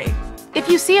story. If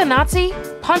you see a Nazi,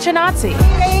 punch a Nazi.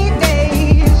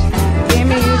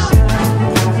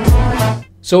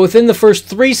 So within the first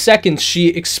 3 seconds, she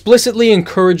explicitly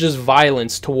encourages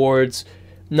violence towards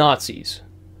Nazis.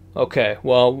 Okay,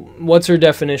 well, what's her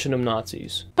definition of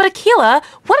Nazis? But Aquila,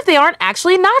 what if they aren't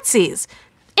actually Nazis?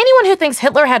 Anyone who thinks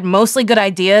Hitler had mostly good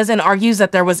ideas and argues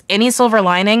that there was any silver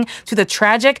lining to the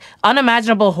tragic,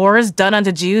 unimaginable horrors done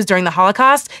unto Jews during the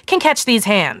Holocaust can catch these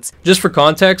hands. Just for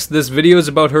context, this video is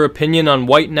about her opinion on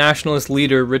white nationalist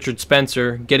leader Richard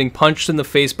Spencer getting punched in the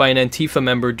face by an Antifa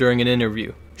member during an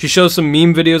interview. She shows some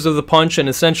meme videos of the punch and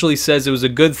essentially says it was a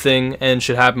good thing and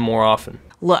should happen more often.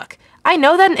 Look, I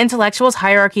know that an intellectual's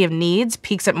hierarchy of needs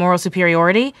peaks at moral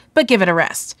superiority, but give it a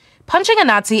rest. Punching a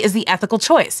Nazi is the ethical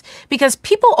choice, because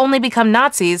people only become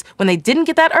Nazis when they didn't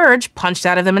get that urge punched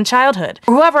out of them in childhood.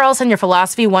 Or whoever else in your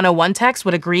Philosophy 101 text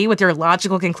would agree with your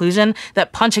logical conclusion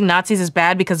that punching Nazis is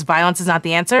bad because violence is not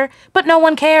the answer, but no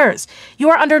one cares. You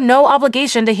are under no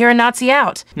obligation to hear a Nazi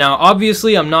out. Now,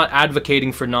 obviously, I'm not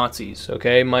advocating for Nazis,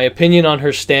 okay? My opinion on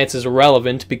her stance is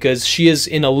irrelevant because she is,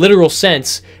 in a literal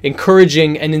sense,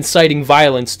 encouraging and inciting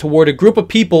violence toward a group of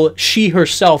people she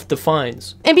herself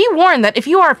defines. And be warned that if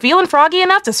you are feeling froggy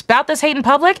enough to spout this hate in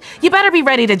public, you better be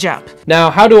ready to jump.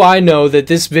 Now, how do I know that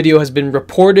this video has been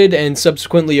reported and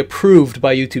subsequently approved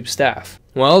by YouTube staff?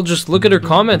 Well, just look at her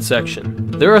comment section.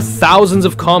 There are thousands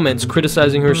of comments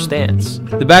criticizing her stance.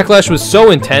 The backlash was so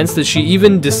intense that she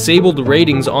even disabled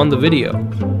ratings on the video.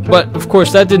 But, of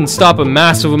course, that didn't stop a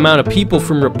massive amount of people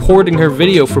from reporting her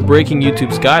video for breaking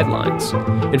YouTube's guidelines.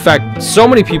 In fact, so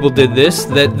many people did this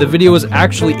that the video was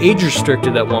actually age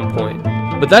restricted at one point.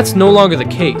 But that's no longer the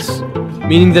case,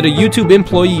 meaning that a YouTube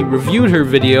employee reviewed her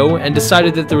video and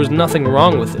decided that there was nothing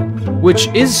wrong with it. Which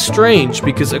is strange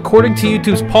because according to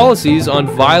YouTube's policies on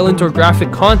violent or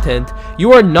graphic content,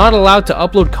 you are not allowed to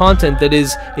upload content that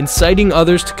is inciting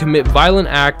others to commit violent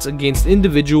acts against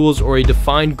individuals or a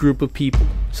defined group of people.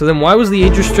 So then why was the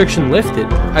age restriction lifted?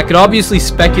 I could obviously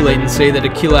speculate and say that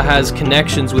Aquila has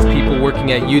connections with people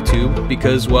working at YouTube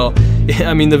because, well,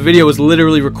 I mean, the video was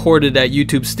literally recorded at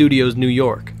YouTube Studios, New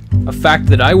York. A fact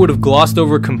that I would have glossed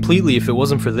over completely if it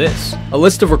wasn't for this. A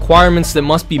list of requirements that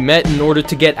must be met in order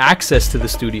to get access to the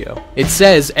studio. It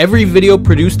says every video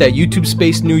produced at YouTube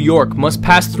Space New York must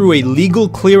pass through a legal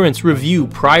clearance review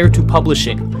prior to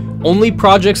publishing. Only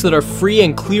projects that are free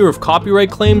and clear of copyright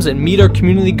claims and meet our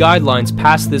community guidelines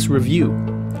pass this review.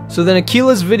 So then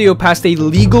Aquila's video passed a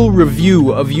legal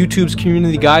review of YouTube's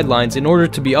community guidelines in order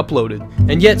to be uploaded.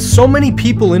 And yet so many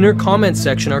people in her comment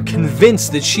section are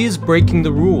convinced that she is breaking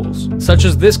the rules, such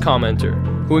as this commenter,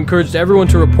 who encouraged everyone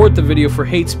to report the video for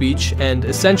hate speech and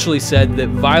essentially said that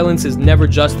violence is never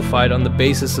justified on the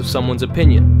basis of someone's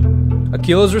opinion.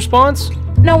 Aquila's response?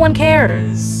 No one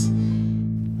cares.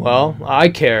 Well, I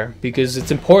care, because it's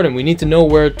important. We need to know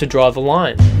where to draw the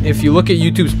line. If you look at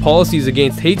YouTube's policies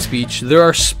against hate speech, there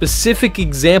are specific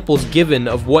examples given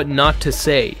of what not to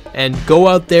say, and go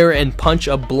out there and punch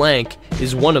a blank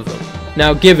is one of them.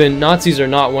 Now given, Nazis are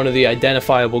not one of the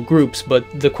identifiable groups,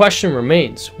 but the question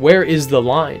remains, where is the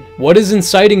line? What is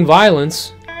inciting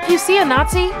violence? If you see a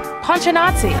Nazi, punch a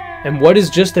Nazi. And what is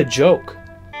just a joke?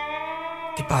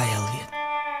 Goodbye,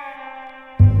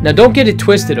 Elliot. Now don't get it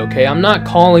twisted, okay? I'm not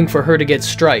calling for her to get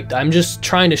striked. I'm just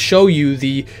trying to show you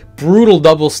the brutal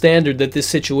double standard that this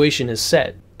situation has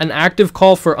set. An active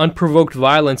call for unprovoked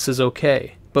violence is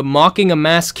okay, but mocking a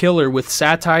mass killer with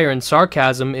satire and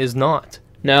sarcasm is not.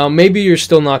 Now, maybe you're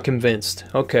still not convinced.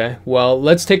 Okay, well,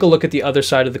 let's take a look at the other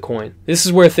side of the coin. This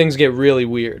is where things get really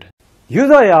weird. ユ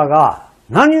ダヤが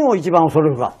何を一番恐れ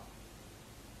るか。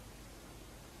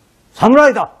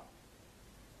侍だ。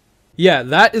 Yeah,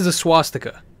 that is a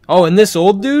swastika. Oh, and this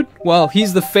old dude? Well,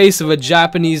 he's the face of a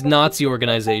Japanese Nazi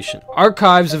organization.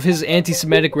 Archives of his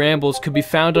anti-Semitic rambles could be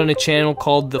found on a channel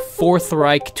called the Fourth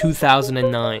Reich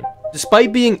 2009.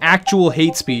 Despite being actual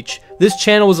hate speech, this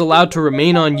channel was allowed to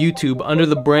remain on YouTube under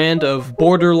the brand of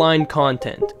borderline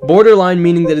content. Borderline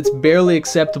meaning that it's barely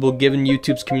acceptable given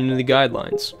YouTube's community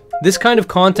guidelines. This kind of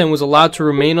content was allowed to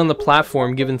remain on the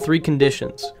platform given 3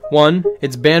 conditions. 1.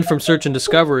 It's banned from search and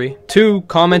discovery. 2.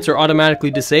 Comments are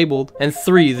automatically disabled. And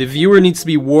 3. The viewer needs to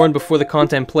be warned before the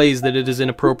content plays that it is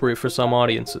inappropriate for some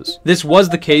audiences. This was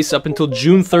the case up until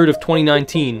June 3rd of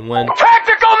 2019 when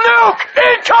Tactical nuke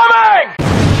incoming!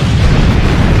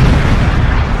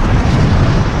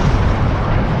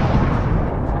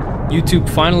 YouTube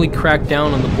finally cracked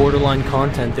down on the borderline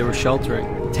content they were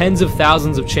sheltering. Tens of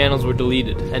thousands of channels were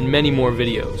deleted, and many more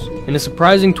videos. In a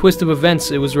surprising twist of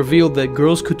events, it was revealed that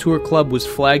Girls Couture Club was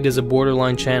flagged as a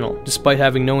borderline channel, despite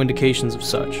having no indications of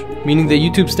such. Meaning that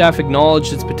YouTube staff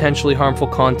acknowledged its potentially harmful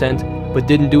content, but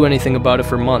didn't do anything about it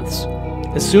for months.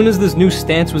 As soon as this new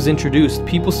stance was introduced,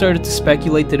 people started to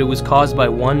speculate that it was caused by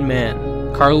one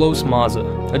man, Carlos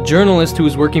Maza, a journalist who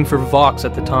was working for Vox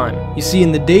at the time. You see,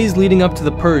 in the days leading up to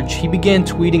the purge, he began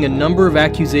tweeting a number of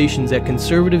accusations at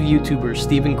conservative YouTuber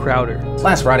Steven Crowder.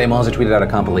 Last Friday, Maza tweeted out a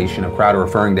compilation of Crowder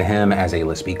referring to him as a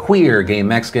lesbian, queer, gay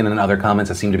Mexican, and other comments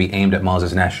that seemed to be aimed at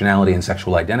Maza's nationality and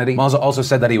sexual identity. Maza also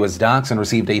said that he was doxxed and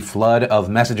received a flood of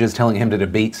messages telling him to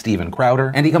debate Steven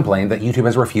Crowder, and he complained that YouTube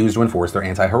has refused to enforce their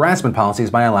anti-harassment policies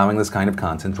by allowing this kind of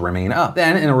content to remain up.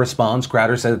 Then, in a response,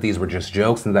 Crowder said that these were just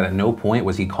jokes and that at no point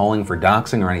was he calling for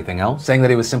doxing or anything else, saying that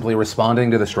he was simply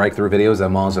responding to the strike-through videos that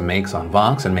Maza makes on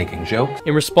Vox and making jokes.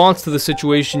 In response to the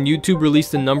situation, YouTube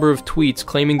released a number of tweets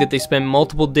claiming that they spent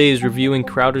multiple days reviewing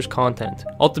Crowder's content,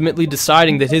 ultimately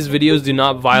deciding that his videos do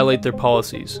not violate their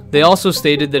policies. They also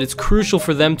stated that it's crucial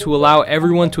for them to allow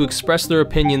everyone to express their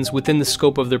opinions within the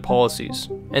scope of their policies,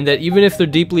 and that even if they're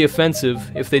deeply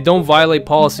offensive, if they don't violate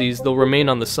policies, they'll remain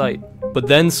on the site. But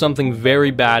then something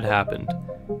very bad happened.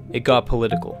 It got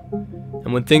political.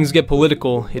 And when things get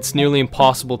political, it's nearly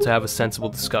impossible to have a sensible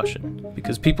discussion,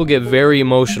 because people get very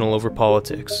emotional over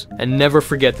politics, and never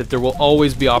forget that there will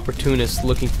always be opportunists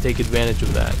looking to take advantage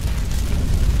of that.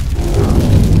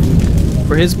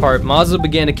 For his part, Maza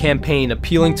began a campaign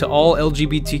appealing to all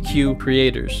LGBTQ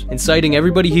creators, inciting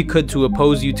everybody he could to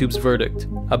oppose YouTube's verdict,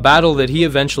 a battle that he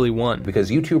eventually won. Because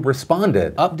YouTube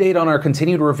responded, update on our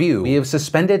continued review, we have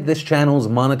suspended this channel's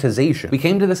monetization. We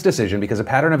came to this decision because a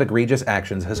pattern of egregious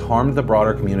actions has harmed the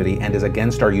broader community and is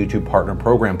against our YouTube partner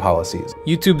program policies.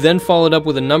 YouTube then followed up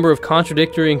with a number of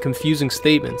contradictory and confusing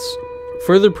statements,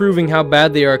 further proving how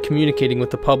bad they are at communicating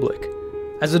with the public.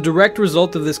 As a direct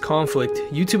result of this conflict,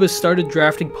 YouTube has started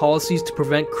drafting policies to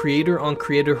prevent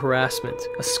creator-on-creator harassment,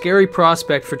 a scary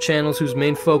prospect for channels whose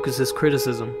main focus is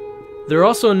criticism. There are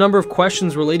also a number of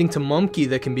questions relating to Mumkey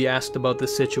that can be asked about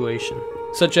this situation,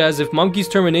 such as if Mumkey's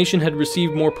termination had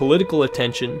received more political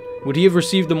attention, would he have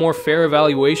received a more fair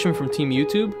evaluation from Team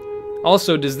YouTube?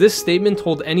 Also, does this statement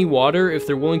hold any water if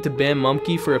they're willing to ban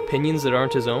Mumkey for opinions that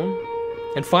aren't his own?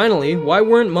 And finally, why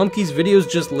weren't Mumkey's videos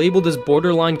just labeled as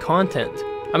borderline content?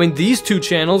 I mean, these two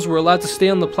channels were allowed to stay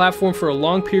on the platform for a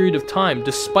long period of time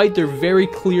despite their very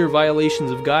clear violations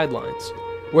of guidelines.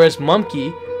 Whereas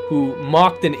Mumkey, who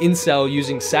mocked an incel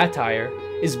using satire,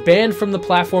 is banned from the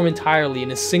platform entirely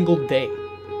in a single day.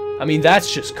 I mean,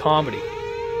 that's just comedy.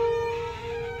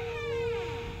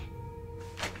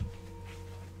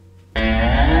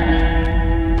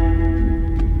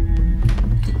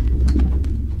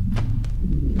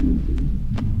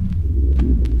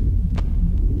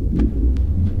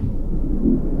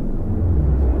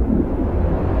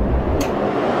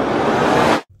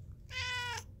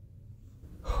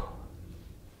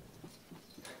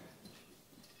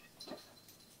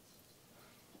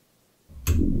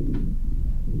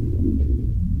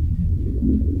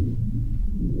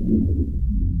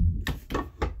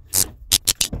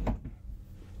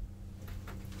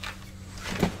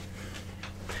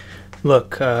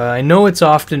 Look, I know it's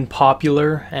often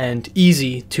popular and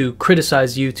easy to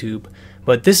criticize YouTube,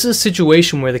 but this is a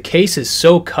situation where the case is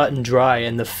so cut and dry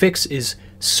and the fix is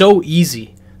so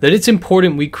easy that it's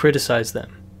important we criticize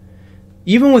them.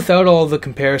 Even without all the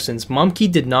comparisons,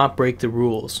 Mumkey did not break the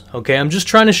rules, okay? I'm just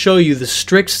trying to show you the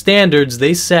strict standards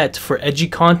they set for edgy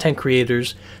content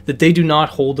creators that they do not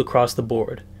hold across the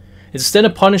board. Instead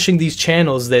of punishing these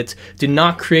channels that do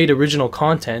not create original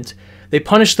content, they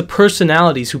punish the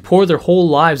personalities who pour their whole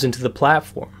lives into the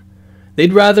platform.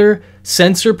 They'd rather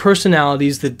censor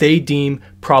personalities that they deem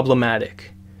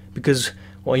problematic. Because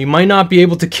while you might not be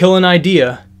able to kill an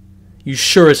idea, you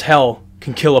sure as hell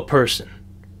can kill a person.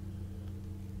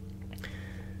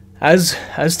 As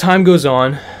time goes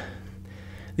on,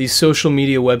 these social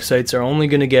media websites are only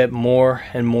going to get more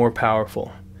and more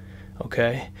powerful,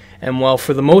 okay? And while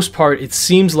for the most part it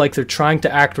seems like they're trying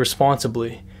to act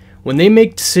responsibly, when they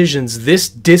make decisions this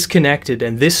disconnected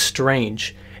and this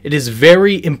strange, it is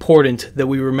very important that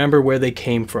we remember where they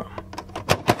came from.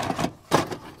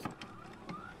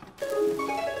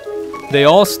 They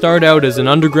all start out as an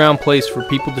underground place for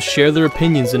people to share their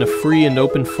opinions in a free and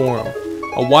open forum.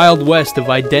 A wild west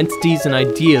of identities and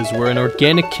ideas where an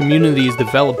organic community is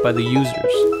developed by the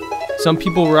users. Some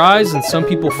people rise and some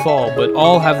people fall, but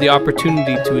all have the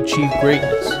opportunity to achieve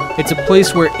greatness. It's a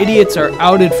place where idiots are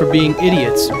outed for being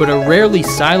idiots, but are rarely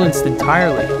silenced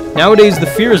entirely. Nowadays, the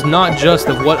fear is not just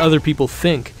of what other people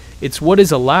think, it's what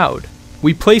is allowed.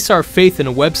 We place our faith in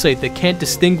a website that can't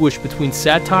distinguish between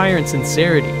satire and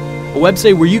sincerity. A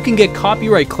website where you can get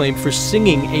copyright claim for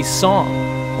singing a song.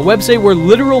 A website where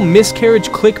literal miscarriage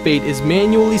clickbait is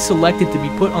manually selected to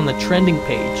be put on the trending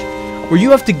page. Where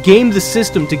you have to game the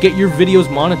system to get your videos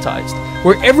monetized.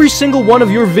 Where every single one of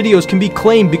your videos can be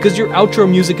claimed because your outro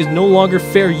music is no longer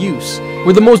fair use.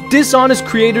 Where the most dishonest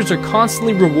creators are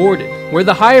constantly rewarded. Where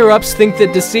the higher-ups think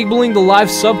that disabling the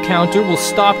live sub counter will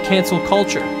stop cancel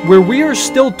culture. Where we are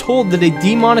still told that a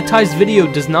demonetized video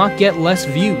does not get less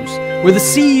views. Where the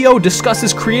CEO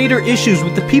discusses creator issues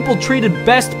with the people treated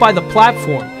best by the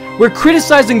platform. Where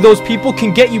criticizing those people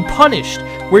can get you punished.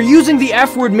 Where using the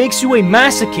F word makes you a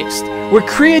masochist. Where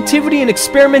creativity and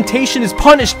experimentation is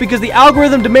punished because the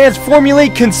algorithm demands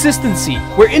formulaic consistency.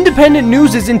 Where independent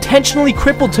news is intentionally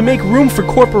crippled to make room for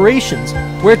corporations.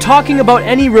 Where talking about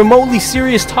any remotely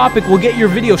serious topic will get your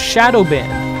video shadow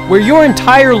banned. Where your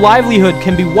entire livelihood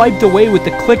can be wiped away with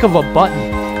the click of a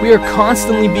button. We are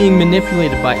constantly being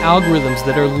manipulated by algorithms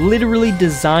that are literally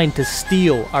designed to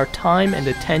steal our time and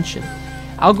attention.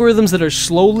 Algorithms that are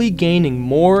slowly gaining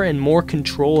more and more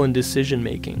control and decision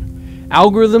making.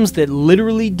 Algorithms that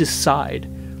literally decide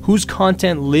whose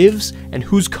content lives and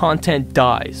whose content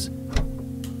dies.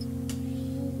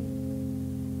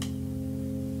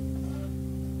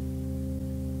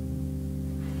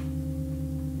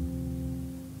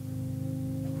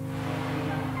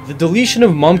 The deletion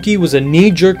of Mumkey was a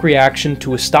knee-jerk reaction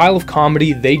to a style of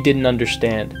comedy they didn't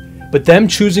understand. But them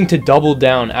choosing to double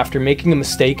down after making a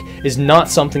mistake is not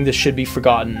something that should be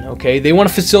forgotten, okay? They want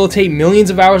to facilitate millions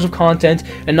of hours of content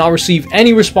and not receive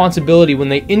any responsibility when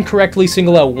they incorrectly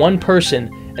single out one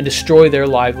person and destroy their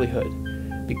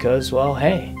livelihood. Because, well,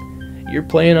 hey, you're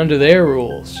playing under their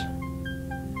rules.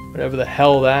 Whatever the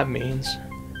hell that means.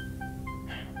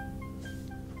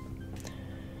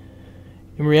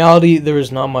 In reality, there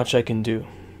is not much I can do.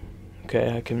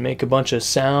 Okay, I can make a bunch of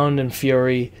sound and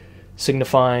fury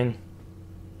signifying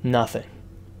nothing.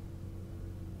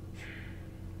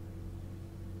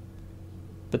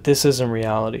 But this isn't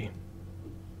reality.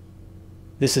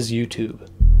 This is YouTube.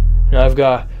 Now I've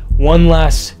got one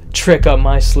last trick up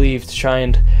my sleeve to try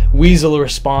and weasel a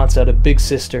response out of Big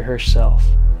Sister herself.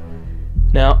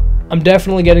 Now, I'm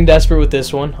definitely getting desperate with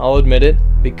this one, I'll admit it,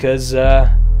 because,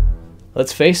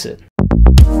 let's face it.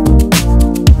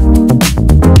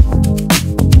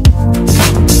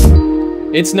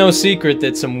 It's no secret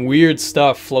that some weird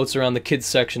stuff floats around the kids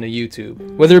section of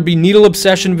YouTube. Whether it be needle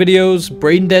obsession videos,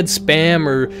 brain dead spam,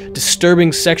 or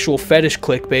disturbing sexual fetish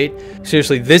clickbait.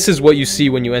 Seriously, this is what you see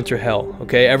when you enter hell,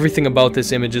 okay? Everything about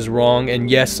this image is wrong,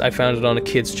 and yes, I found it on a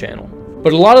kid's channel.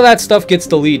 But a lot of that stuff gets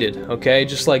deleted, okay?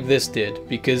 Just like this did,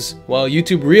 because, well,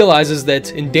 YouTube realizes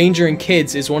that endangering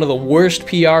kids is one of the worst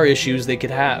PR issues they could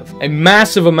have. A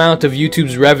massive amount of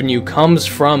YouTube's revenue comes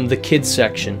from the kids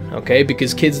section, okay?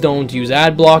 Because kids don't use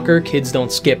ad blocker, kids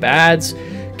don't skip ads,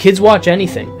 kids watch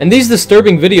anything. And these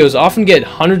disturbing videos often get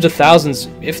hundreds of thousands,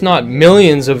 if not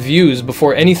millions of views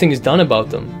before anything is done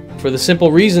about them. For the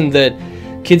simple reason that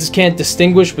kids can't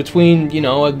distinguish between, you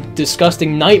know, a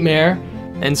disgusting nightmare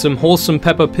and some wholesome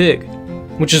Peppa Pig.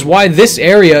 which is why this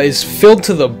area is filled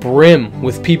to the brim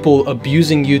with people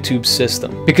abusing YouTube's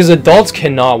system. Because adults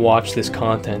cannot watch this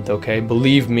content, okay?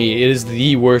 Believe me, it is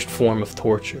the worst form of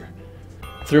torture.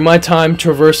 Through my time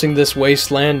traversing this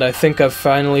wasteland, I think I've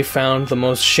finally found the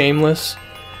most shameless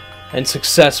and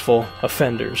successful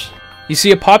offenders. You see,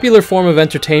 a popular form of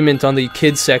entertainment on the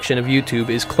kids section of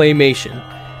YouTube is claymation,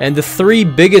 and the three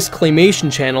biggest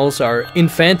claymation channels are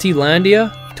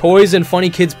Infantilandia, Toys and Funny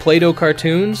Kids Play-Doh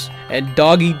Cartoons, and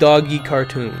Doggy Doggy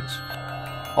Cartoons.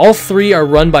 All three are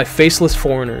run by faceless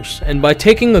foreigners, and by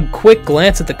taking a quick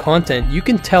glance at the content, you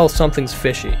can tell something's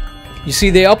fishy. You see,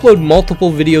 they upload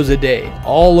multiple videos a day,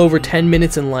 all over 10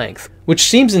 minutes in length, which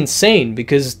seems insane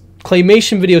because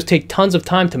claymation videos take tons of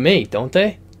time to make, don't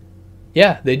they?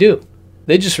 Yeah, they do.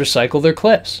 They just recycle their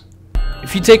clips.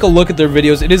 If you take a look at their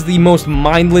videos, it is the most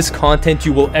mindless content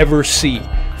you will ever see.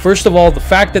 First of all, the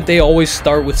fact that they always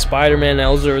start with Spider-Man,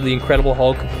 Elsa, or the Incredible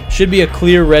Hulk should be a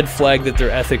clear red flag that their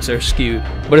ethics are skewed.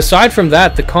 But aside from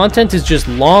that, the content is just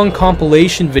long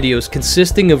compilation videos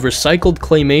consisting of recycled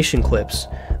claymation clips.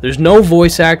 There's no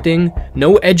voice acting,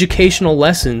 no educational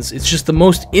lessons, it's just the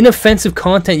most inoffensive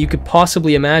content you could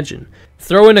possibly imagine.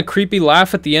 Throw in a creepy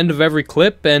laugh at the end of every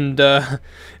clip and,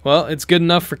 well, it's good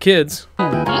enough for kids.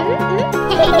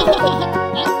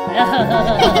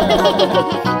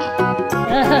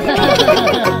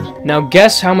 Now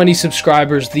guess how many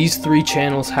subscribers these three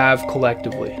channels have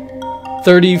collectively?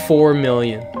 34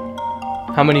 million.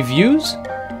 How many views?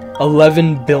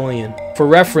 11 billion. For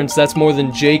reference, that's more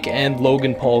than Jake and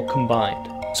Logan Paul combined.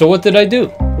 So what did I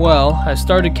do? Well, I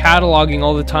started cataloging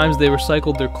all the times they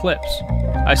recycled their clips.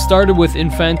 I started with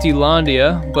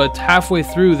Infantilandia, but halfway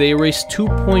through they erased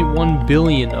 2.1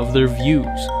 billion of their views,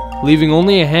 leaving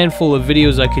only a handful of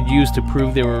videos I could use to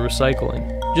prove they were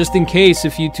recycling. Just in case,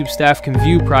 if YouTube staff can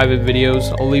view private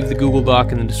videos, I'll leave the Google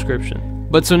Doc in the description.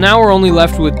 But so now we're only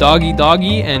left with Doggy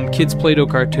Doggy and Kids Play-Doh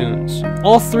Cartoons.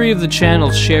 All three of the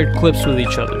channels shared clips with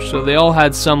each other, so they all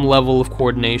had some level of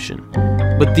coordination.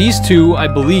 But these two, I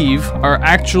believe, are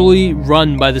actually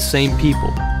run by the same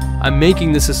people. I'm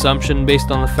making this assumption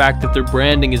based on the fact that their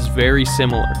branding is very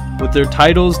similar, with their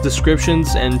titles,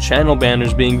 descriptions, and channel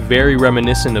banners being very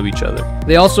reminiscent of each other.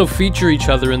 They also feature each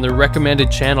other in their recommended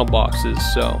channel boxes,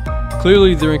 so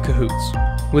clearly they're in cahoots.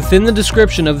 Within the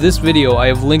description of this video, I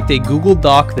have linked a Google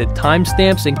Doc that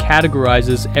timestamps and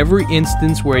categorizes every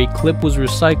instance where a clip was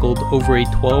recycled over a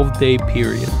 12-day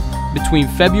period. Between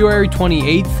February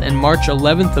 28th and March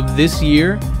 11th of this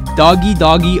year, Doggy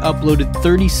Doggy uploaded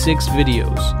 36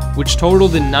 videos, which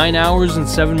totaled in 9 hours and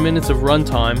 7 minutes of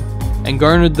runtime and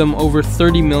garnered them over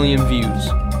 30 million views.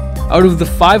 Out of the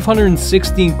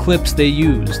 516 clips they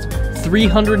used,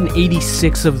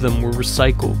 386 of them were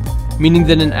recycled, meaning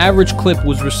that an average clip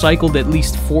was recycled at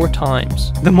least 4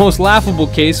 times. The most laughable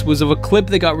case was of a clip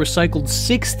that got recycled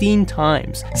 16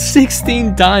 times.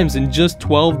 16 times in just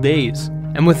 12 days.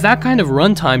 And with that kind of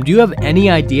runtime, do you have any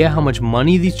idea how much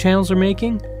money these channels are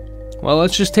making? Well,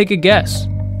 let's just take a guess.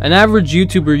 An average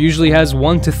YouTuber usually has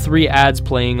 1 to 3 ads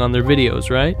playing on their videos,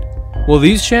 right? Well,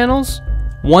 these channels?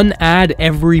 1 ad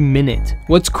every minute.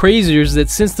 What's crazier is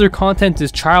that since their content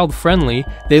is child-friendly,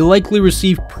 they likely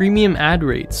receive premium ad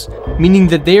rates, meaning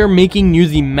that they are making near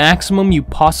the maximum you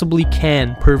possibly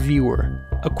can per viewer.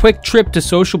 A quick trip to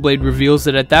Social Blade reveals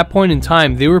that at that point in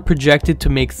time, they were projected to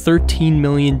make $13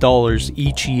 million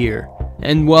each year.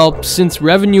 And well, since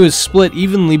revenue is split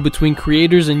evenly between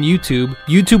creators and YouTube,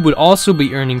 YouTube would also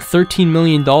be earning $13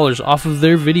 million off of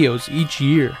their videos each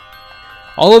year.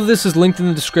 All of this is linked in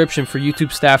the description for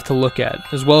YouTube staff to look at,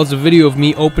 as well as a video of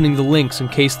me opening the links in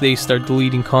case they start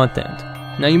deleting content.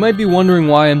 Now you might be wondering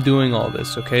why I'm doing all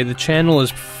this, okay? The channel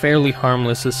is fairly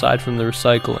harmless aside from the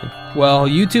recycling. Well,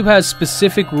 YouTube has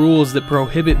specific rules that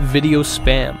prohibit video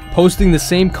spam, posting the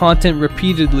same content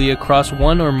repeatedly across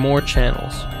 1 or more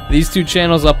channels. These 2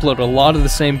 channels upload a lot of the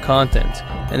same content,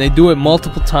 and they do it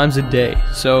multiple times a day,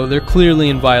 so they're clearly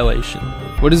in violation.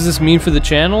 What does this mean for the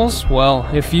channels? Well,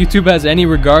 if YouTube has any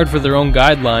regard for their own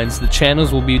guidelines, the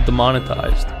channels will be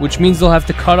demonetized, which means they'll have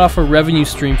to cut off a revenue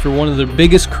stream for one of their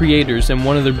biggest creators and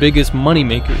one of their biggest money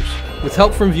makers. With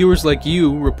help from viewers like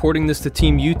you reporting this to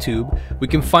Team YouTube, we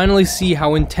can finally see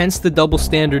how intense the double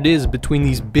standard is between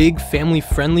these big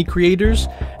family-friendly creators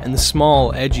and the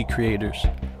small, edgy creators.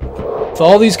 With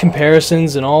all these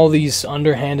comparisons and all these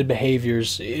underhanded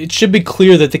behaviors, it should be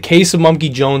clear that the case of Monkey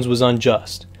Jones was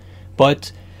unjust.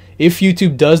 But if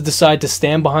YouTube does decide to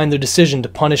stand behind their decision to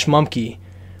punish Mumkey,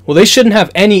 well, they shouldn't have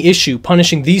any issue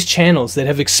punishing these channels that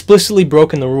have explicitly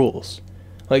broken the rules.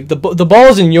 Like, the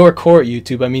ball's in your court,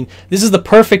 YouTube. I mean, this is the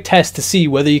perfect test to see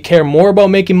whether you care more about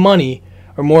making money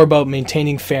or more about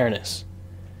maintaining fairness.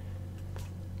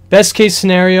 Best case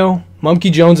scenario, Monkey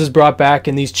Jones is brought back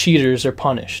and these cheaters are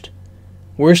punished.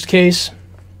 Worst case,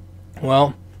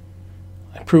 well,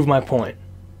 I prove my point.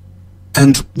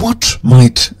 And what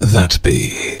might that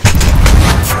be?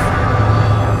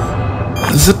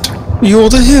 That you're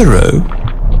the hero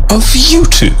of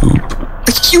YouTube?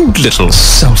 You little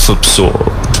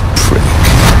self-absorbed prick.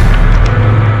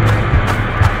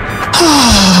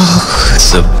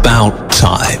 It's about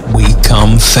time we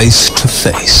come face to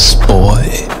face, boy.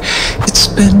 It's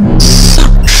been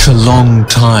such a long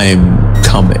time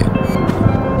coming.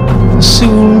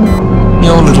 Soon,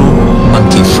 your little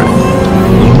monkey friend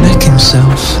will neck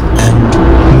himself, and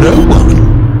no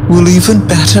one will even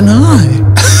bat an eye.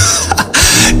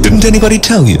 Didn't anybody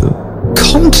tell you?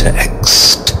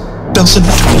 Context doesn't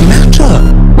matter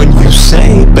when you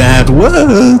say bad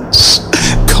words.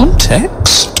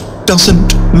 Context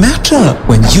doesn't matter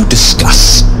when you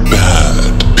discuss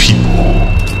bad people.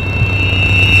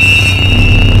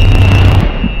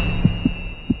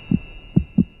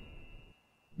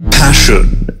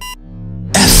 Passion,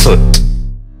 effort,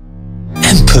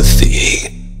 empathy,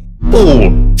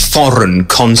 all foreign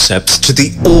concepts to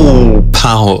the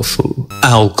all-powerful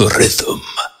algorithm.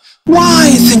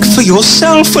 Why think for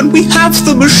yourself when we have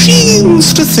the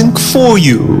machines to think for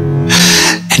you?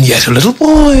 And yet a little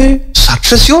boy,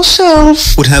 such as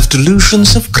yourself, would have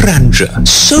delusions of grandeur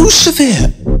so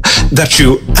severe that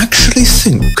you actually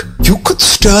think you could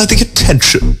stir the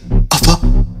attention of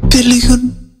 $1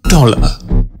 billion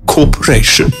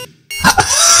corporation.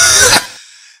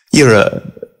 You're a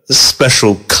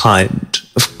special kind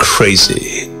of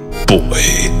crazy boy.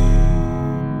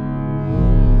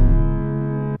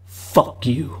 Fuck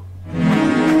you.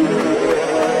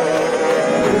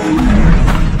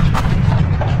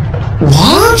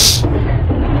 What?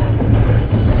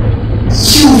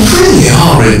 You really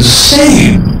are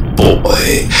insane,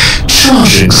 boy.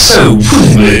 Charging so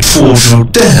willingly towards your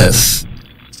death.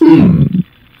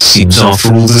 Seems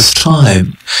after all this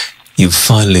time, you've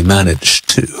finally managed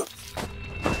to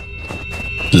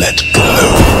let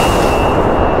go.